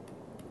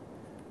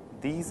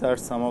 These are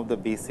some of the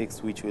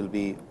basics which will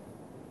be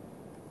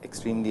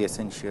extremely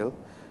essential,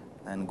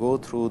 and go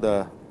through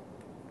the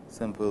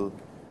simple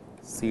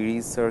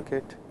series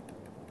circuit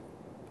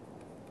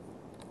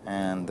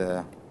and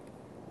the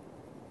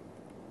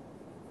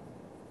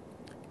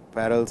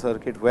parallel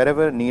circuit.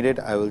 Wherever needed,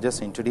 I will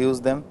just introduce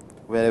them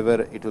wherever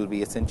it will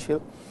be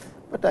essential,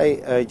 but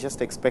I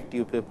just expect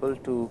you people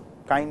to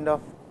kind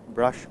of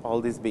brush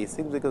all these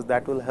basics, because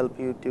that will help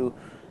you to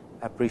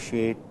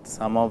appreciate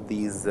some of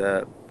these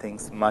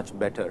things much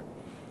better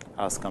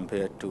as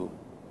compared to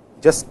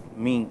just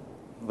me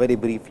very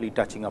briefly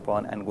touching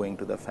upon and going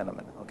to the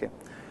phenomena. Okay.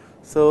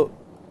 So,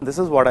 this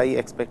is what I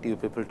expect you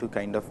people to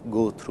kind of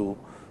go through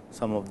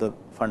some of the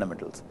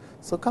fundamentals.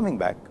 So, coming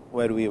back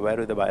where we were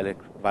with the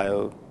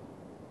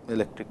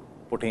bioelectric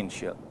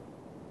potential.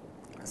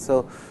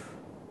 So,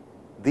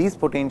 these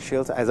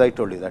potentials, as I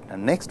told you that,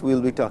 and next we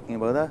will be talking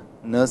about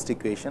the Nernst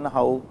equation,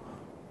 how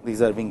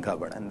these are being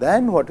governed, and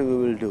then what we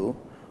will do,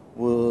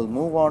 we will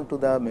move on to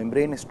the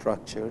membrane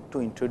structure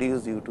to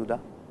introduce you to the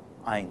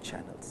ion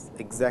channels.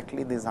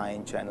 Exactly, these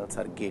ion channels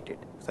are gated.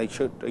 So,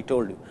 I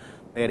told you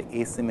they are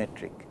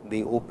asymmetric,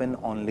 they open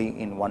only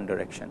in one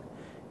direction.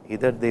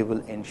 Either they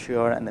will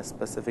ensure a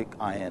specific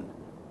ion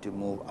to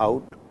move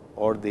out,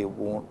 or they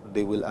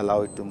will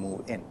allow it to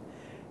move in.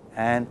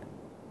 And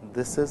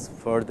this is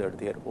further,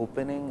 their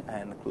opening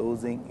and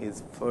closing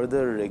is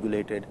further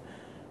regulated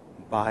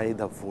by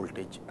the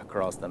voltage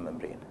across the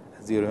membrane.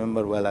 As you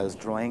remember, while I was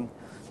drawing,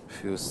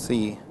 if you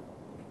see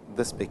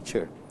this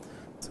picture,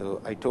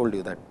 so I told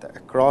you that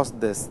across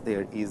this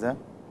there is a,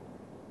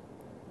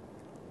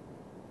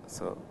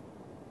 so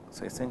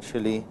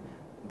essentially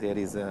there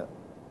is a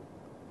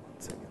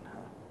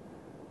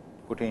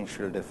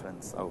potential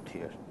difference out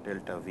here,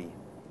 delta V,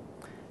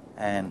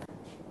 and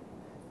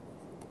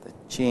the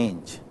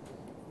change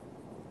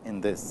in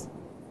this,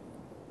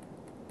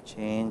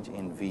 change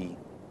in V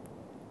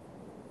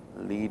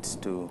leads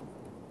to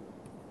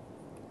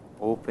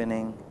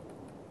opening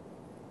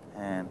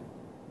and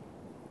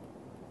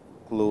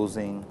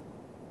closing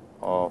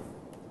of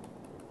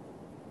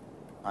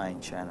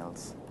ion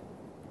channels.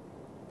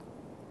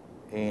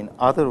 In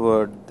other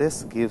words,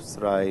 this gives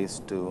rise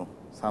to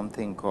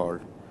something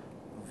called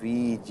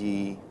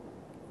VG,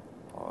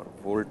 or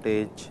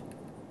voltage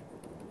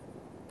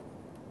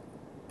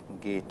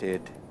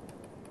gated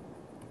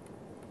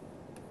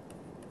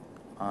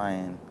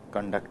ion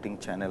conducting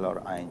channel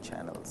or ion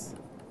channels,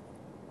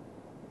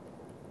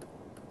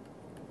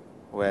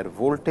 where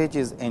voltage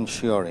is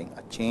ensuring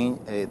a change,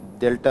 a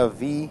delta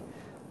V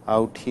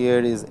out here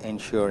is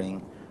ensuring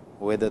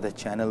whether the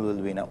channel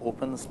will be in an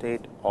open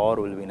state or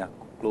will be in a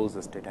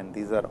closed state, and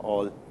these are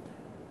all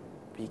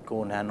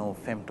pico, nano,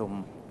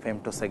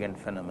 femtosecond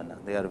phenomena.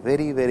 They are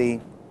very,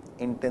 very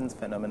intense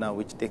phenomena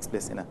which takes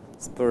place in a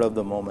spur of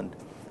the moment,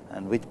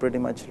 and which pretty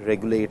much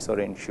regulates or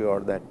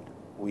ensure that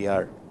we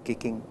are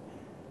kicking,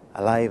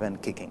 alive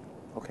and kicking.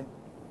 Okay.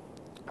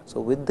 So,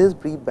 with this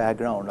brief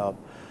background of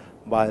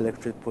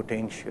bioelectric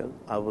potential,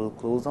 I will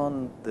close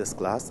on this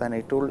class, and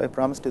I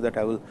promised you that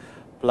I will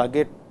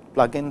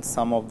plug in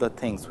some of the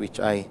things which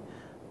I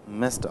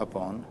missed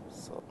upon.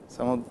 So,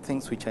 some of the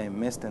things which I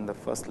missed in the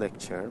first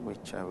lecture,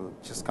 which I will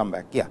just come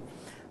back. Yeah.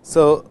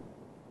 So,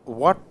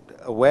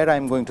 where I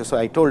am going to, so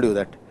I told you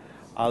that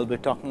I will be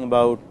talking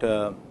about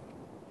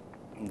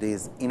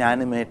these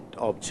inanimate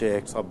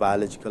objects of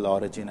biological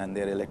origin and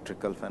their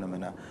electrical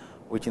phenomena,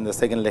 which in the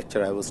second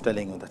lecture I was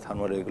telling you the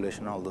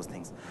thermoregulation, all those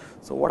things.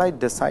 So, what I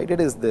decided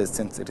is this,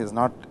 since it is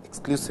not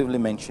exclusively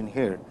mentioned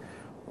here,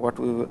 what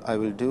I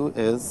will do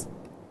is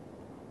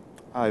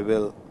I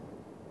will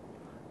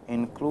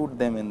include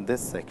them in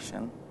this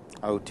section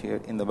out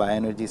here in the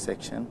bioenergy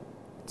section.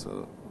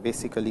 So,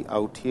 basically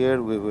out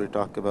here we will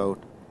talk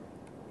about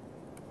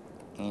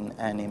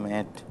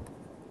inanimate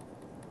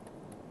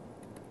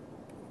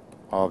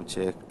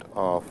object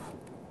of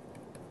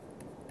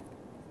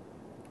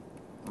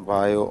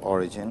bio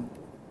origin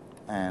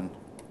and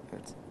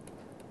its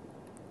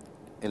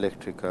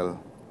electrical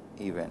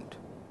event.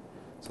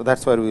 So, that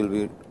is where we will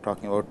be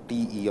talking about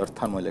TE or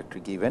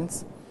thermoelectric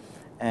events,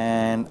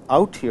 and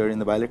out here in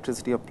the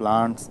bioelectricity of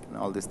plants and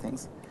all these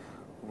things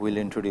we will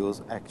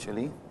introduce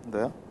actually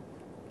the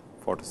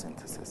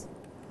photosynthesis.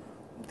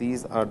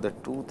 These are the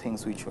two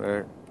things which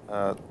were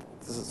there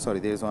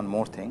is one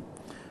more thing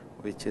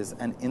which is,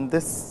 and in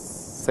this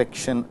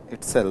section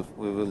itself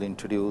we will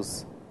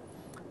introduce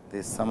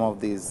some of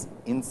these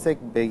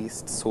insect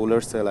based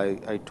solar cell.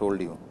 I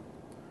told you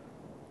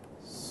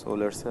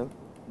solar cell,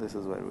 this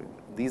is where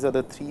these are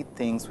the three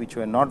things which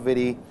were not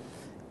very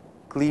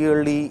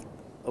clearly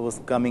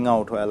was coming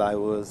out while I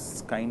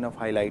was kind of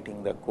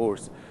highlighting the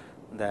course,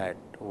 that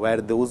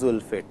where those will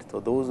fit. So,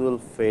 those will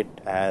fit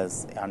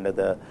as under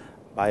the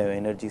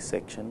bioenergy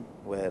section,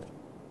 where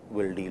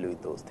we will deal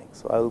with those things.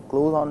 So, I will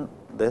close on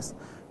this,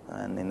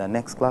 and in the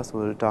next class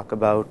we will talk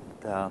about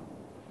the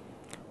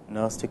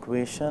Nernst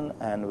equation,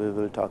 and we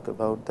will talk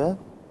about the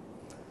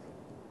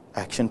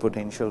action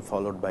potential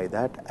followed by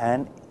that,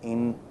 and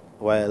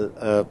we'll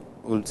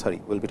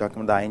be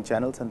talking about the ion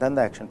channels and then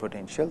the action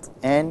potentials,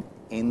 and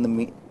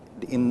in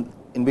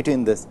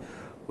between this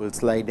we will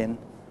slide in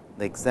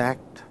the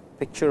exact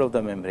picture of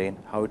the membrane,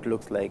 how it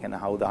looks like and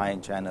how the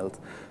ion channels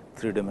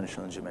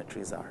 3-dimensional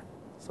geometries are.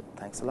 So,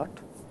 thanks a lot.